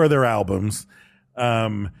on 4 of their albums.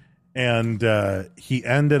 And he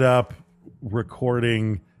ended up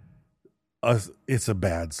recording it's a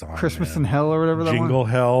bad song. Christmas in Hell or whatever that Jingle one?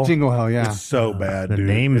 Hell. Jingle Hell, yeah. It's so bad, The dude.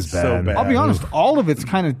 name is It's so bad. bad. I'll be honest, all of it's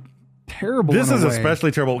kind of terrible. This in a is way.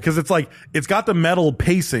 especially terrible because it's like it's got the metal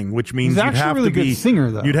pacing, which means He's you'd actually have a really to be good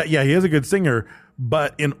singer, though. he is a good singer,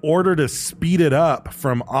 but in order to speed it up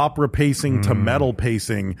from opera pacing to metal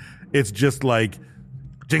pacing, it's just like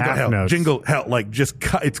Jingle Half Hell, notes. Jingle Hell, like just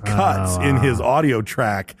it's cuts in his audio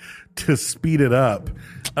track to speed it up.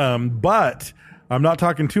 But I'm not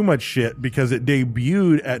talking too much shit because it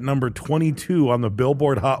debuted at number 22 on the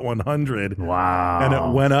Billboard Hot 100. Wow. And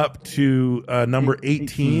it went up to number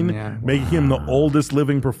 18, yeah. making him the oldest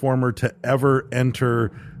living performer to ever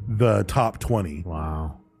enter the top 20.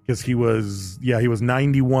 Wow. Because he was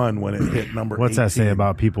 91 when it hit number 18. What's that say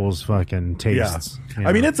about people's fucking tastes? Yeah.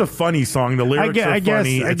 I mean, it's a funny song. The lyrics are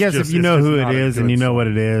funny. I guess if you know who it is and you know what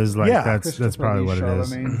it is, like Yeah. that's probably what it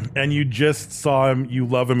is. And you just saw him, you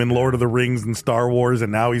love him in Lord of the Rings and Star Wars,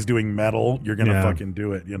 and now he's doing metal. You're going to fucking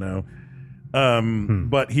do it,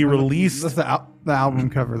 But he released... That's the album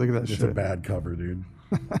cover. Look at that It's shit. a bad cover, dude.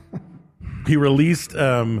 He released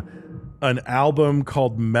an album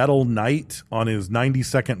called Metal Night on his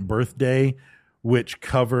 92nd birthday, which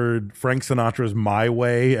covered Frank Sinatra's My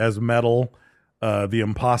Way as metal, The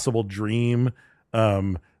Impossible Dream,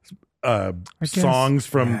 songs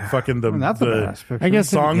from fucking that's a badass picture. I guess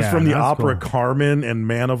songs from the that's opera cool. Carmen and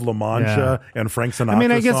Man of La Mancha and Frank Sinatra. I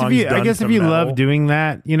mean, I guess songs if done you to love metal. doing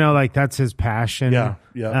that, like that's his passion.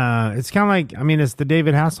 Yeah. It's kind of like, I mean, it's the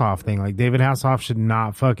David Hasselhoff thing. Like David Hasselhoff should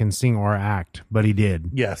not fucking sing or act, but he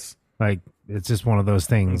did. Yes. Like it's just one of those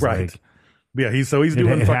things. Right. Like, Yeah, he's doing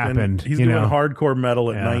it fucking happened, he's you doing know? hardcore metal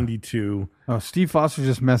at Yeah. 92. Oh, Steve Foster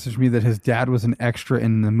just messaged me that his dad was an extra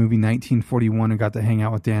in the movie 1941 and got to hang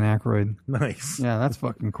out with Dan Aykroyd. Nice. Yeah, that's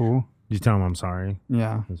fucking cool. you tell him I'm sorry.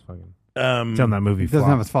 Yeah. It's fucking. Tell him that movie He doesn't flopped.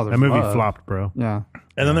 have his father's That movie love. flopped, bro. Yeah.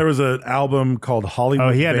 And then there was an album called Hollywood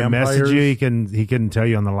Oh, he had Vampires. to message you. He couldn't tell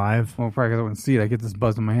you on the live. Well, probably because I wouldn't see it. I get this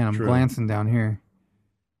buzz in my hand. I'm True. glancing down here.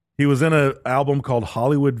 He was in an album called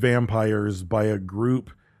Hollywood Vampires by a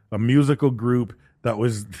musical group that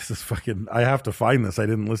was, this is fucking, I have to find this. I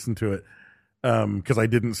didn't listen to it because I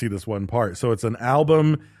didn't see this one part. So it's an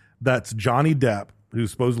album that's Johnny Depp,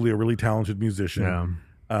 who's supposedly a really talented musician,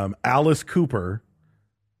 Alice Cooper,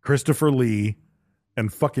 Christopher Lee,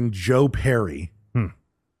 and fucking Joe Perry.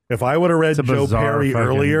 If I would have read It's a Joe bizarre Perry fucking-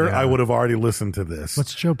 earlier, yeah. I would have already listened to this.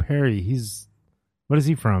 What's Joe Perry? What is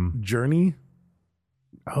he from? Journey?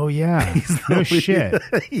 Oh yeah. No shit.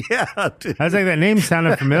 Yeah, dude. I was like, that name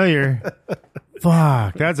sounded familiar.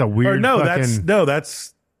 Fuck, that's a weird. Or no, fucking,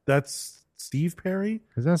 that's Steve Perry.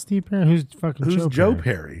 Is that Steve Perry? Who's fucking Joe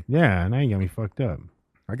Perry? Yeah, now you got me fucked up.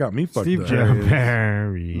 I got me fucked Steve up. Perry. Joe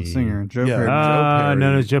Perry, The singer Joe Yeah. Perry. Joe Perry.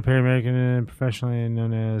 known as Joe Perry, American, professionally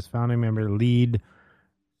known as founding member, lead.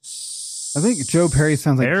 I think Joe Perry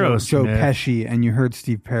sounds like Joe Aerosmith. Pesci, and you heard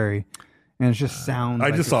Steve Perry, and it just sounds. I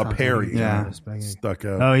like just it saw sounds Perry. Like, Stuck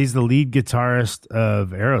up. Oh, he's the lead guitarist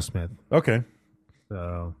of Aerosmith. Okay.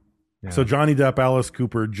 So, yeah. So Johnny Depp, Alice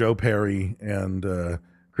Cooper, Joe Perry, and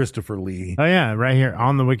Christopher Lee. Oh yeah, right here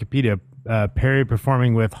on the Wikipedia, Perry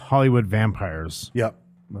performing with Hollywood Vampires. Yep,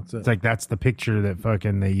 that's it. It's like that's the picture that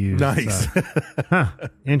fucking they use. Nice.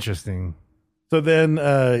 Interesting. So then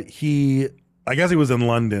I guess he was in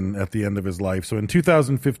London at the end of his life. So in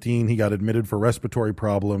 2015, he got admitted for respiratory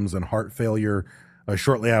problems and heart failure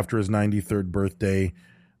shortly after his 93rd birthday.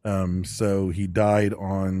 So he died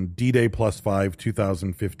on D-Day +5,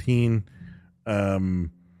 2015.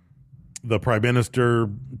 The Prime Minister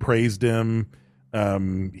praised him.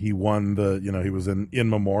 He won he was in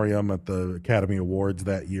memoriam at the Academy Awards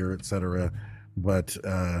that year, etc. But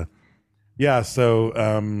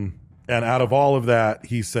and out of all of that,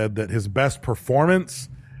 he said that his best performance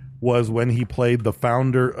was when he played the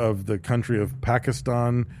founder of the country of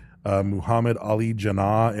Pakistan, Muhammad Ali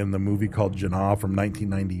Jinnah, in the movie called Jinnah from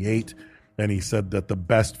 1998. And he said that the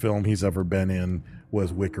best film he's ever been in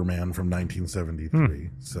was Wicker Man from 1973.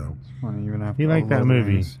 So funny, even after He liked that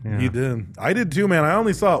movie. Yeah. he did. I did too, man. I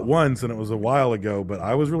only saw it once, and it was a while ago, but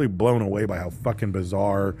I was really blown away by how fucking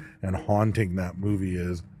bizarre and haunting that movie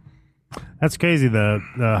is. That's crazy. The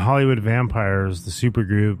Hollywood Vampires, the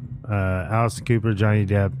supergroup, Alice Cooper, Johnny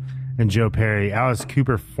Depp, and Joe Perry. Alice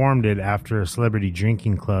Cooper formed it after a celebrity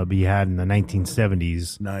drinking club he had in the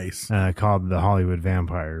 1970s. Nice. Called the Hollywood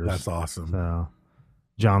Vampires. That's awesome. So,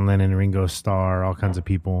 John Lennon, Ringo Starr, all kinds of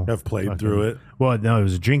people have played through it. Well, no, it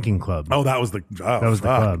was a drinking club. Oh, that was the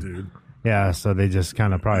club, dude. Yeah, so they just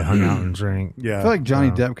kind of probably hung out and drank. Yeah, I feel like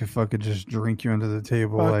Johnny Depp could fucking just drink you under the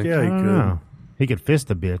table. Fuck Like, yeah, he I don't could. know. He could fist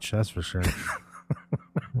a bitch, that's for sure.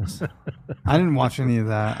 I didn't watch any of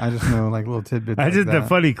that. I just know like little tidbits. I like did the that.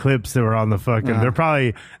 funny clips that were on the fucking.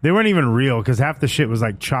 Yeah. They weren't even real because half the shit was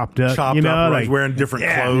like chopped up. You know, like like wearing different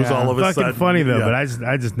clothes all of a fucking sudden. funny though. Yeah. But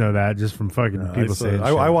I just know that just from fucking people saying.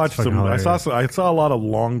 I watched some. I saw a lot of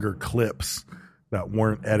longer clips that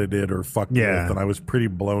weren't edited or fucked with, and I was pretty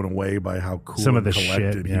blown away by how cool Some of the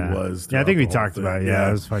collected shit he was. Yeah, I think we throughout talked the whole about it. thing. Yeah,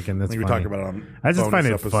 it was fucking. That's I think we funny. talked about it on. I just find it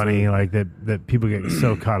bonus funny, episode. like that people get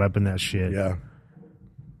so caught up in that shit. Yeah,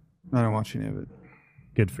 I don't watch any of it.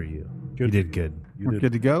 Good for you. You did good. We're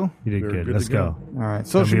good to go. You did We're good. good Let's to go. go. All right. Don't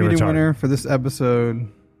Social be media retarded. winner for this episode.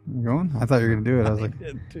 You going? I thought you were going to do it. I was like,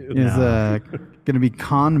 is going to be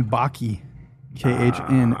Khan Baki.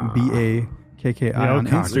 KHNBAKKI on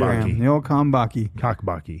Instagram. The old Khan Baki.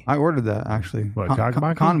 Cockbaki. I ordered that actually. What,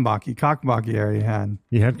 Cockbaki? Khan Baki. Cockbaki I already had.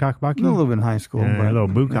 You had cockbaki? A little bit in high school. Yeah, but, a little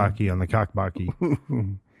bukkake on the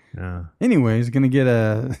cockbaki. Yeah. Anyways, going to get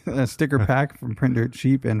a sticker pack from Print Dirt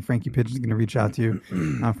Cheap, and Frankie Pigeon's going to reach out to you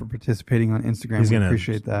for participating on Instagram. He's We gonna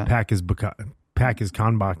appreciate that. pack his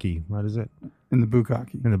kanbaki. What is it? In the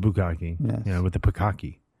bukkake. In the bukkake. Yes. Yeah, with the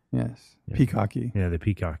pikaki. Yes. Yeah. Peacocky. Yeah, the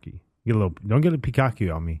peacocky. Get a little. Don't get a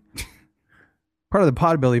peacocky on me. Part of the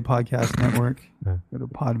Podbelly Podcast Network. Go to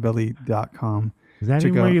podbelly.com. Is that Check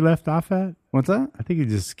even where out- you left off at? What's that? I think you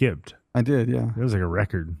just skipped. I did, yeah. It was like a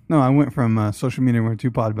record. No, I went from social media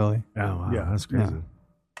to Podbelly. Oh, wow. Yeah. That's crazy. Yeah.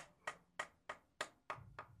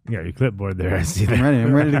 You got your clipboard there. I see that.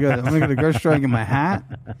 I'm ready to go. I'm going to go to the grocery store and get my hat,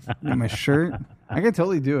 get my shirt. I can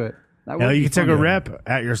totally do it. That would Yeah, be you can take fun. a rep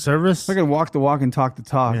at your service. I could walk the walk and talk the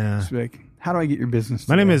talk. Yeah. Just be like, how do I get your business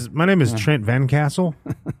My name today? is Trent Van Castle.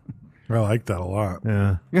 I like that a lot.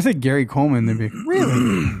 Yeah. I guess say Gary Coleman. They'd be like,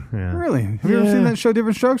 really? Yeah. Really? Have you ever seen that show,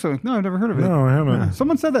 Different Strokes? I'm like, no, I've never heard of it. No, I haven't. Yeah.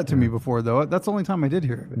 Someone said that to me before, though. That's the only time I did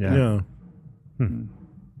hear of it. Yeah.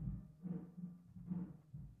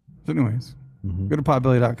 So anyways, go to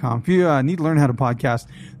podbelly.com. If you need to learn how to podcast,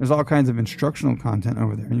 there's all kinds of instructional content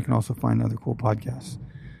over there. And you can also find other cool podcasts.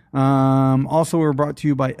 Also, we're brought to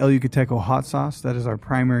you by El Yucateco Hot Sauce. That is our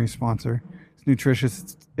primary sponsor. It's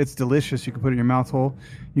nutritious. It's delicious. You can put it in your mouth hole.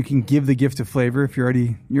 You can give the gift of flavor. If you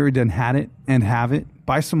already done had it and have it,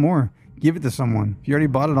 buy some more. Give it to someone. If you already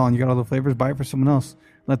bought it all and you got all the flavors, buy it for someone else.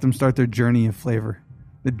 Let them start their journey of flavor.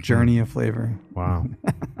 The journey of flavor. Wow.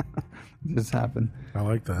 It just happened. I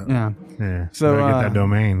like that. Yeah. Yeah. So, Better get that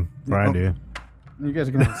domain before I do. You guys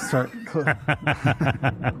are going to start.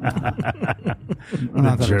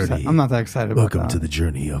 I'm not that excited about Welcome that. to the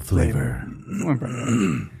journey of flavor.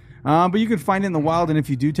 But you can find it in the wild, and if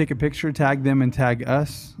you do take a picture, tag them and tag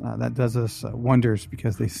us. That does us wonders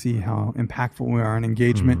because they see how impactful we are in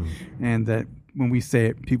engagement, and that when we say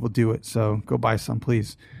it, people do it. So go buy some,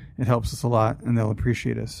 please. It helps us a lot, and they'll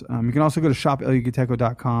appreciate us. You can also go to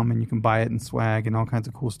shop.elyucateco.com, and you can buy it in swag and all kinds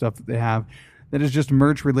of cool stuff that they have. That is just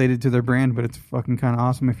merch related to their brand, but it's fucking kind of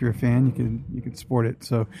awesome. If you're a fan, you can support it.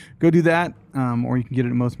 So go do that, or you can get it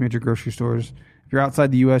at most major grocery stores. If you're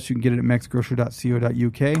outside the U.S., you can get it at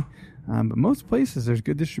mexgrocery.co.uk. But most places, there's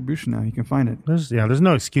good distribution now. You can find it. There's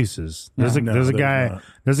no excuses. There's a guy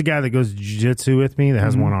that goes jiu-jitsu with me that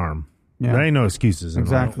has one arm. Yeah. There ain't no excuses.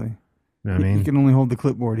 Exactly. You know what I mean? He can only hold the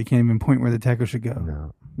clipboard. He can't even point where the taco should go.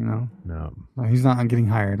 No. You know? No. He's not getting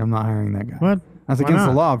hired. I'm not hiring that guy. What? That's Why against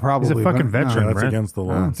not? the law, probably. He's a fucking but veteran, That's Brett. against the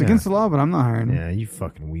law. It's against the law, but I'm not hiring him. Yeah, you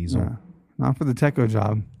fucking weasel. Yeah. Not for the techo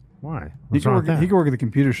job. Why? He can work at the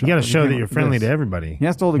computer shop. You got to but show can't that you're work friendly this. to everybody. He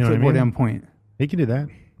has to hold the You know what I clipboard mean? on point. He can do that.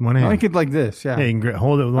 One hand. He could like this, yeah. Yeah, you can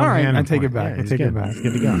hold it with one All right, hand. I and take point. it back. Yeah, I he's take good. it back. He's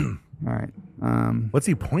good to go. All right. What's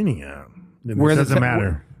he pointing at? Where doesn't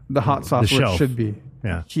matter. The hot sauce The where it shelf. should be.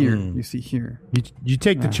 Yeah. Here. You see here. You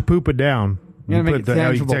take the chapupa down. You gotta make put it the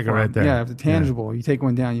tangible. Teco for right him. there. Yeah, if it's tangible, you take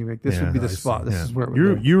one down, you make this would be the spot. This is where it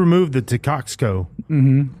would go. You remove the Tecoxco.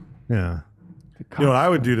 Mm-hmm. Yeah. You know what I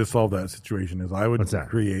would do to solve that situation is I would What's that?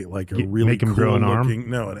 create like a really make him cool grow an arm?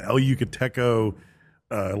 looking, an El Yucateco,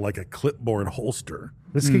 like a clipboard holster.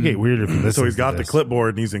 This could get weirder from this. So he's got the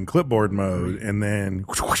clipboard and he's in clipboard mode, and then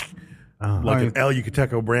like an El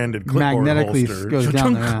Yucateco branded clipboard magnetically holster goes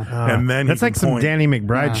down there. Yeah. and then that's he like can some point, Danny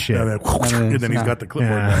McBride and shit. then he's got the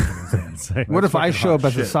clipboard back in his hands. What if I show up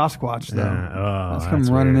as a Sasquatch though? Yeah. Let's come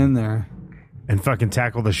running in there. And fucking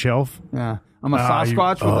tackle the shelf. Yeah. I'm a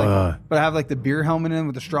Sasquatch but I have like the beer helmet in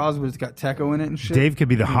with the straws, but it's got Teco in it and shit. Dave could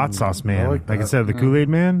be the hot sauce man. like Like I said, the Kool-Aid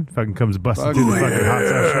man fucking comes busting through the fucking hot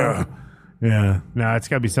sauce shelf. Yeah. No, it's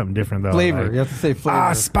got to be something different though. Flavor. Like, You have to say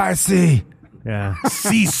flavor. spicy. Yeah.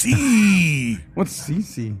 CC. What's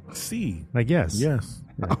CC? C. Like yes. Yes.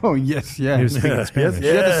 Oh, yes. He was speaking Yes, Spanish. yes,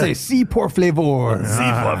 You have to say C por flavor. C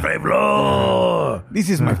for flavor. This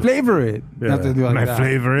is my favorite. You have to do like My that.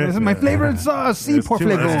 favorite? This is my favorite sauce. C It's por too,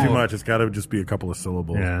 flavor. that's too much. It's got to just be a couple of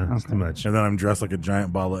syllables. Yeah, that's too much. And then I'm dressed like a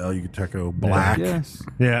giant bottle of El Yucateco black. Yes.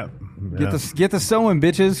 Yeah. Get the sewing,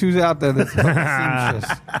 bitches. Who's out there that's fucking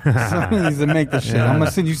seamstress? Somebody needs to make this shit. I'm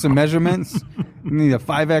gonna send you some measurements. You need a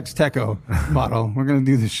 5X Teco bottle. We're gonna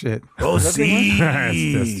do this shit. Oh, see.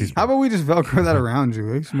 How about we just Velcro that around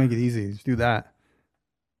you? Let's make it easy. Just do that.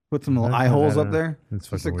 Put some little eye holes up there. That's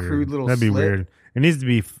just a fucking crude weird. little. That'd be slit. weird. It needs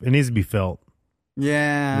to be felt.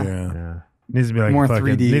 Yeah. Yeah. It needs to be like More fucking,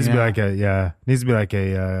 3D, Needs to be yeah. like a Needs to be like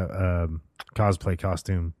a cosplay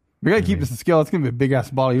costume. We gotta keep this to scale. It's gonna be a big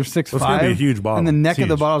ass bottle. You're 6'5". It's gonna be a huge bottle. And the neck It's of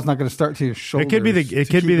the huge. bottle is not gonna start to your shoulder. It could be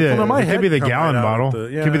the Well, my head come gallon right out bottle.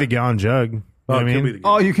 with the- It could be yeah. the gallon jug. You know what I it could mean? be the-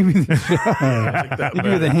 Oh, you can be the you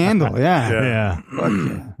can be the handle. Yeah. Yeah. Fuck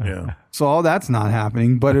yeah. Yeah. So all that's not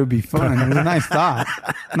happening, but it would be fun. It was a nice thought.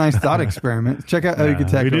 Nice thought experiment. Check out El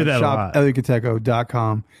Yucateco. we do that a Shop lot.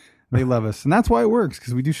 elucateco.com. They love us. And that's why it works,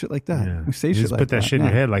 because we do shit like that. Yeah. We say You shit just like put that shit in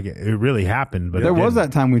your Yeah. head like it really happened. But There it was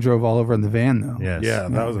didn't. that time we drove all over in the van, though. Yes. Yeah,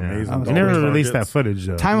 that was amazing. We never released that footage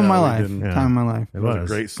though. Time of my we life. didn't. Yeah. Time of my life. It It was a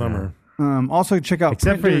great summer. Also, check out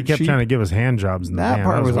Except for Print he Dirt kept Cheap. trying to give us hand jobs in the That van.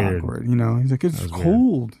 part was weird. awkward. You know, he's like, it's was weird.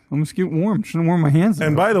 cold. I'm just get warm. Shouldn't warm my hands.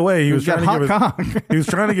 And up. by the way, he was He's got trying to give hot us cock. he was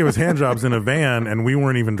trying to give us hand jobs in a van, and we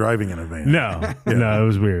weren't even driving in a van. No, no, it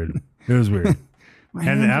was weird. It was weird. My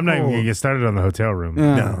And hands I'm are not even cold. gonna get started on the hotel room.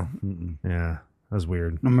 Yeah. No. Yeah, that was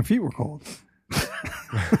weird. No, my feet were cold.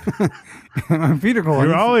 My feet are cold. We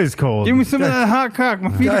were always cold. Give me some of that hot cock. My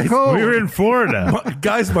feet are Guys, cold. We were in Florida.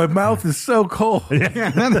 Guys, my mouth is so cold.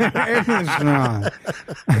 Air conditioner on.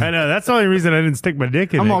 I know. That's the only reason I didn't stick my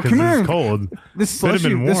dick in I'm it all, because come it here. was cold. This Could have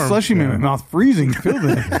slushy, been this warm. slushy made my mouth freezing. Feel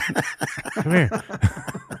this. Come here.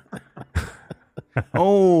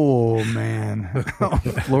 Oh man,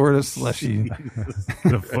 Florida slushy.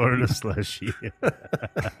 The Florida slushy.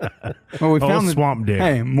 Well, we Oh, found the swamp dick.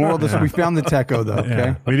 Hey, moral of this: we found the Teco though. Okay,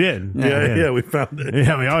 Yeah, we did. Yeah. we did. Yeah, we found it.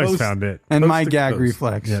 Yeah, we always Coast- found it. and Coast my to gag coast.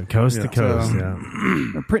 reflex. Yeah, coast to Yeah. coast. So-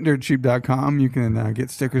 Yeah. PrintDirtCheap.com. You can get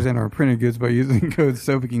stickers and or printed goods by using code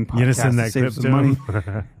SofaKing Podcast You gonna send to that save clip some to money.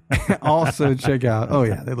 him? Also, check out. Oh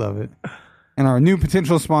yeah, they love it. And our new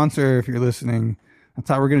potential sponsor, if you're listening, that's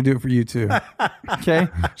how we're going to do it for you too. Okay,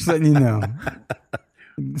 just letting you know.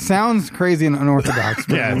 It sounds crazy and unorthodox,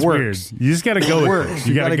 but Yeah, it it's works. weird. You just got to go It with works. it.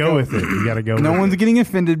 You got to gotta go with it. You got to go. No with one's it. getting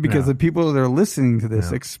offended because No. the people that are listening to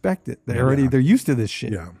this expect it. They're they're used to this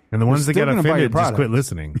shit. Yeah. And the ones that still got gonna buy your offended just product. quit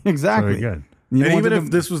listening. Exactly. So they're good. You And don't even want if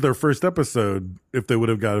to- this was their first episode, if they would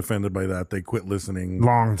have got offended by that, they quit listening.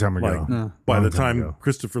 Long time ago. Like, by Long the time time ago.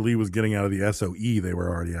 Christopher Lee was getting out of the SOE, they were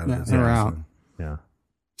already out of it. they were out. Yeah.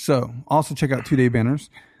 So also check out 2-Day Banners.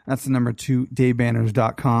 That's the number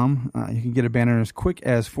 2daybanners.com. You can get a banner as quick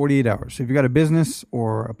as 48 hours. So if you got a business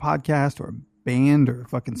or a podcast or a band or a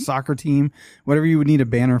fucking soccer team, whatever you would need a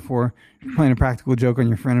banner for, if you're playing a practical joke on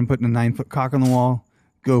your friend and putting a 9-foot cock on the wall,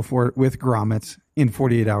 go for it with grommets in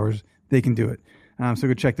 48 hours. They can do it. So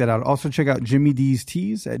go check that out. Also check out Jimmy D's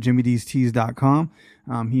Tees at jimmydstees.com.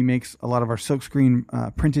 He makes a lot of our silkscreen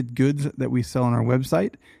printed goods that we sell on our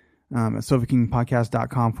website at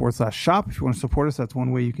SofaKingPodcast.com/shop. If you want to support us, that's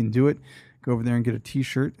one way you can do it. Go over there and get a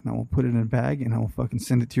t-shirt, and I will put it in a bag, and I will fucking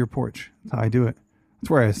send it to your porch. That's how I do it. That's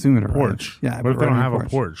where I assume it arrives. Porch. Yeah. I What put if they it don't right have on a your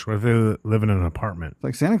porch? What if they live in an apartment? It's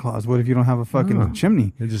like Santa Claus. What if you don't have a fucking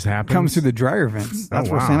chimney? It just happens. Comes through the dryer vents. That's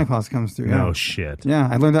where wow. Santa Claus comes through. No Yeah. shit. Yeah,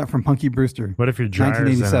 I learned that from Punky Brewster. What if your dryer's in a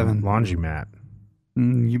 1987. laundromat?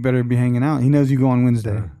 You better be hanging out. He knows you go on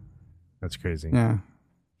Wednesday. That's crazy. Yeah.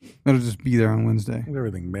 It'll just be there on Wednesday.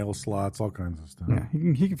 Everything, mail slots, all kinds of stuff. Yeah,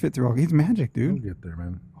 he can fit through all. He's magic, dude. He'll get there,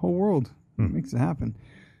 man. Whole world makes it happen.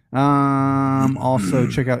 Also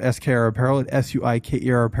check out SKR Apparel at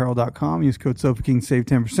SUIKER Use code SofaKing, save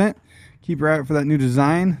 10%. Keep your eye out for that new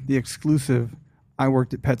design, the exclusive I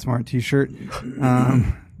Worked at PetSmart t-shirt.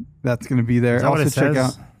 That's going to be there. Is that Also what it check says?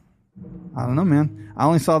 out. I don't know, man. I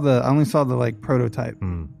only saw the like prototype.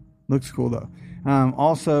 Looks cool though.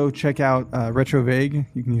 Also check out Retro Vague.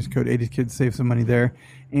 You can use code 80kids, save some money there.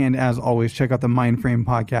 And as always, check out the Mindframe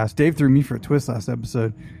podcast. Dave threw me for a twist last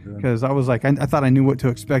episode because I was like, I thought I knew what to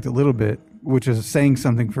expect a little bit, which is saying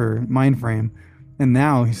something for Mindframe. And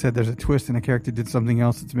now he said there's a twist and a character did something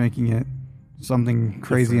else that's making it something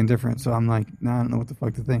crazy and different. So I'm like, nah, I don't know what the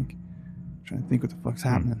fuck to think. I'm trying to think what the fuck's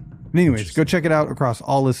happening. But anyways, go check it out across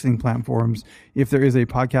all listening platforms. If there is a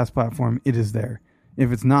podcast platform, it is there.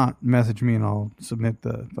 If it's not, message me and I'll submit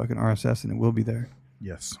the fucking RSS and it will be there.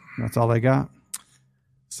 Yes. That's all I got.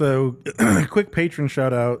 So, quick patron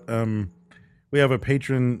shout out. We have a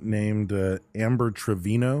patron named Amber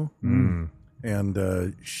Trevino,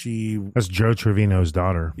 and she That's Joe Trevino's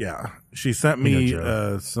daughter. yeah, she sent me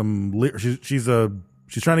some.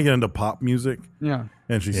 She's trying to get into pop music. Yeah.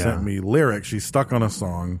 And she sent me lyrics. She's stuck on a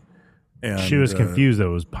song, and She was confused that it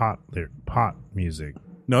was pop music.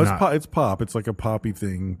 No, it's Not- pop. It's pop. It's like a poppy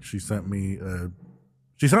thing. She sent me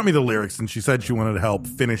the lyrics, and she said she wanted help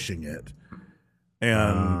finishing it. And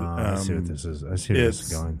I see what this is. I see where this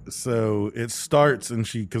is going. So it starts, and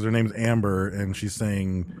because her name's Amber, and she's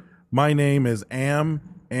saying, "My name is Am.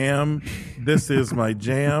 This is my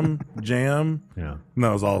jam. Yeah, and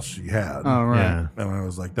that was all she had. Oh, right. Yeah. And I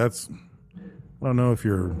was like, I don't know if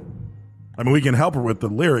you're. I mean, we can help her with the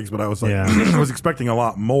lyrics, but I was like, I was expecting a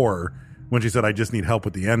lot more when she said, "I just need help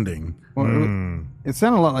with the ending." Well, it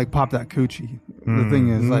sounded a lot like Pop That Coochie. The thing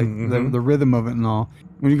is, like, the rhythm of it and all.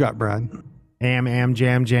 What do you got, Brad? Am,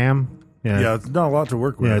 jam. Yeah, it's not a lot to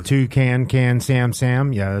work with. Yeah, two can,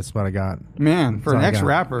 Sam. Yeah, that's what I got. Man, for That's an all I got.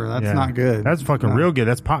 ex-rapper, that's Yeah. not good. That's fucking No. real good.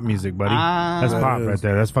 That's pop music, buddy. That's pop That right is.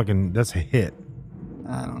 there. That's a hit.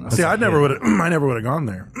 I don't know. See, I never would have gone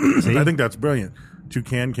there. See? I think that's brilliant. Two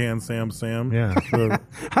can, Sam. Yeah. So, I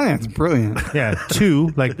think that's brilliant. Yeah,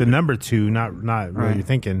 two, like the number two, not what Right. you're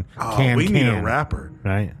thinking. we need a rapper.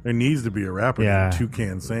 Right? There needs to be a rapper. Yeah. Two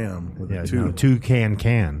can Sam. With Yeah, a two. no, two can.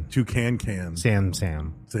 Two can. Sam.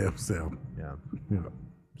 Sam. Yeah.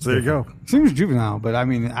 So there you go. Seems juvenile, but I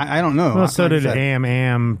mean, I don't know. Well, so Like I did said,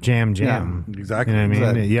 Am, jam. Yeah, exactly. You know what I mean?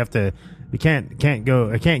 Exactly. You have to. You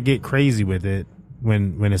can't get crazy with it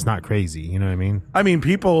when it's not crazy. You know what I mean? I mean,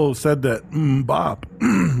 people said that Bop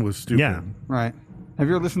was stupid. Yeah. Right. Have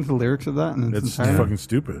you ever listened to the lyrics of that? And It's fucking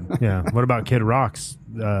stupid. Yeah. What about Kid Rock's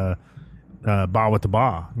Ba with the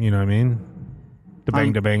Ba? You know what I mean? The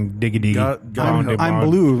bang, da bang, diggy diggy. I'm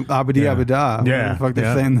blue, abadi Yeah. abada. What the fuck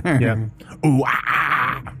they're saying there? Yeah. Ooh,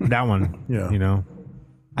 ah, that one. Yeah. You know?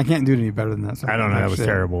 I can't do it any better than that. I don't know. That was Shit.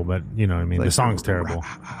 terrible, but you know what I mean? Like, the song's terrible.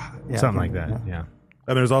 Yeah, Something I like think- that. Yeah.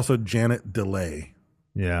 And there's also Janet Delay,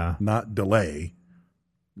 Yeah. not delay.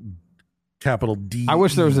 Capital D. I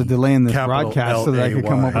wish there was a delay in this Capital broadcast so that I could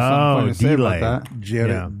come up with something Oh, funny to say delay. about that. Janet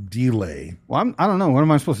Yeah. Delay. Well, I don't know. What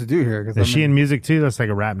am I supposed to do here? 'Cause Is she in music too? That's like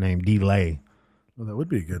a rap name. Delay. Well, that would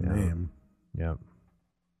be a good name. Yeah.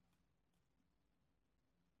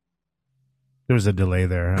 There was a delay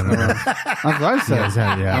there. I don't know. That's what I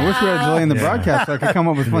said. Yeah. I wish we had a delay in the Yeah. broadcast so I could come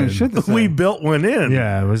up with funny shit to say. We built one in.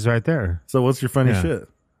 Yeah, it was right there. So what's your funny Yeah. shit?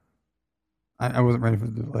 I wasn't ready for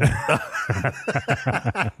the delay.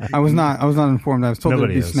 I was not informed. I was told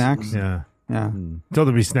Nobody there'd be is. snacks. Yeah. Yeah. Till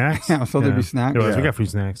there be snacks. Yeah, so there'd be snacks. There was. We Yeah. got free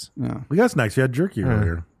snacks. Yeah. We got snacks. You had jerky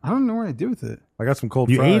earlier. I don't know what I do with it. I got some cold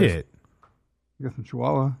You fries. ate it. I got some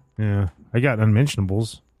Chihuahua. Yeah. I got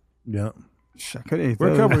unmentionables. Yeah. I could have ate We're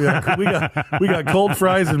those. covered. We got cold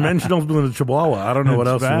fries and mentionals with a Chihuahua. I don't know what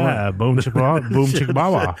else you want. Boom Chihuahua. Boom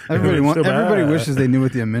Chihuahua. Everybody wishes they knew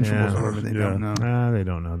what the Unmentionables Yeah. were, but they don't know. They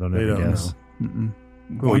don't know. They'll They never don't guess.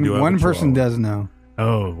 Well, we do have One a person Chihuahua. does know.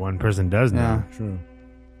 Oh, one person does know. Yeah.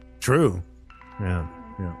 True. Yeah.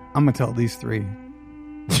 I'm gonna tell at least 3.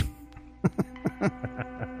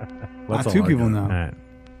 That's all 2 I people got. know. All right.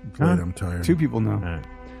 Late, I'm tired. 2 people know. All right.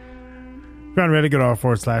 If you're on Reddit, go to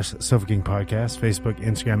r/Sofa King Podcast, Facebook,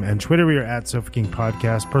 Instagram, and Twitter. We are at Sofa King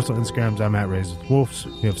Podcast. Personal Instagrams, I'm at Raised with Wolves.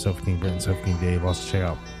 We have Sofa King Brent and Sofa King Dave. Also check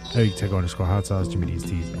out _hot sauce, Jimmy D's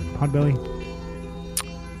Teas, and Podbelly.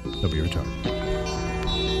 They'll be retarded.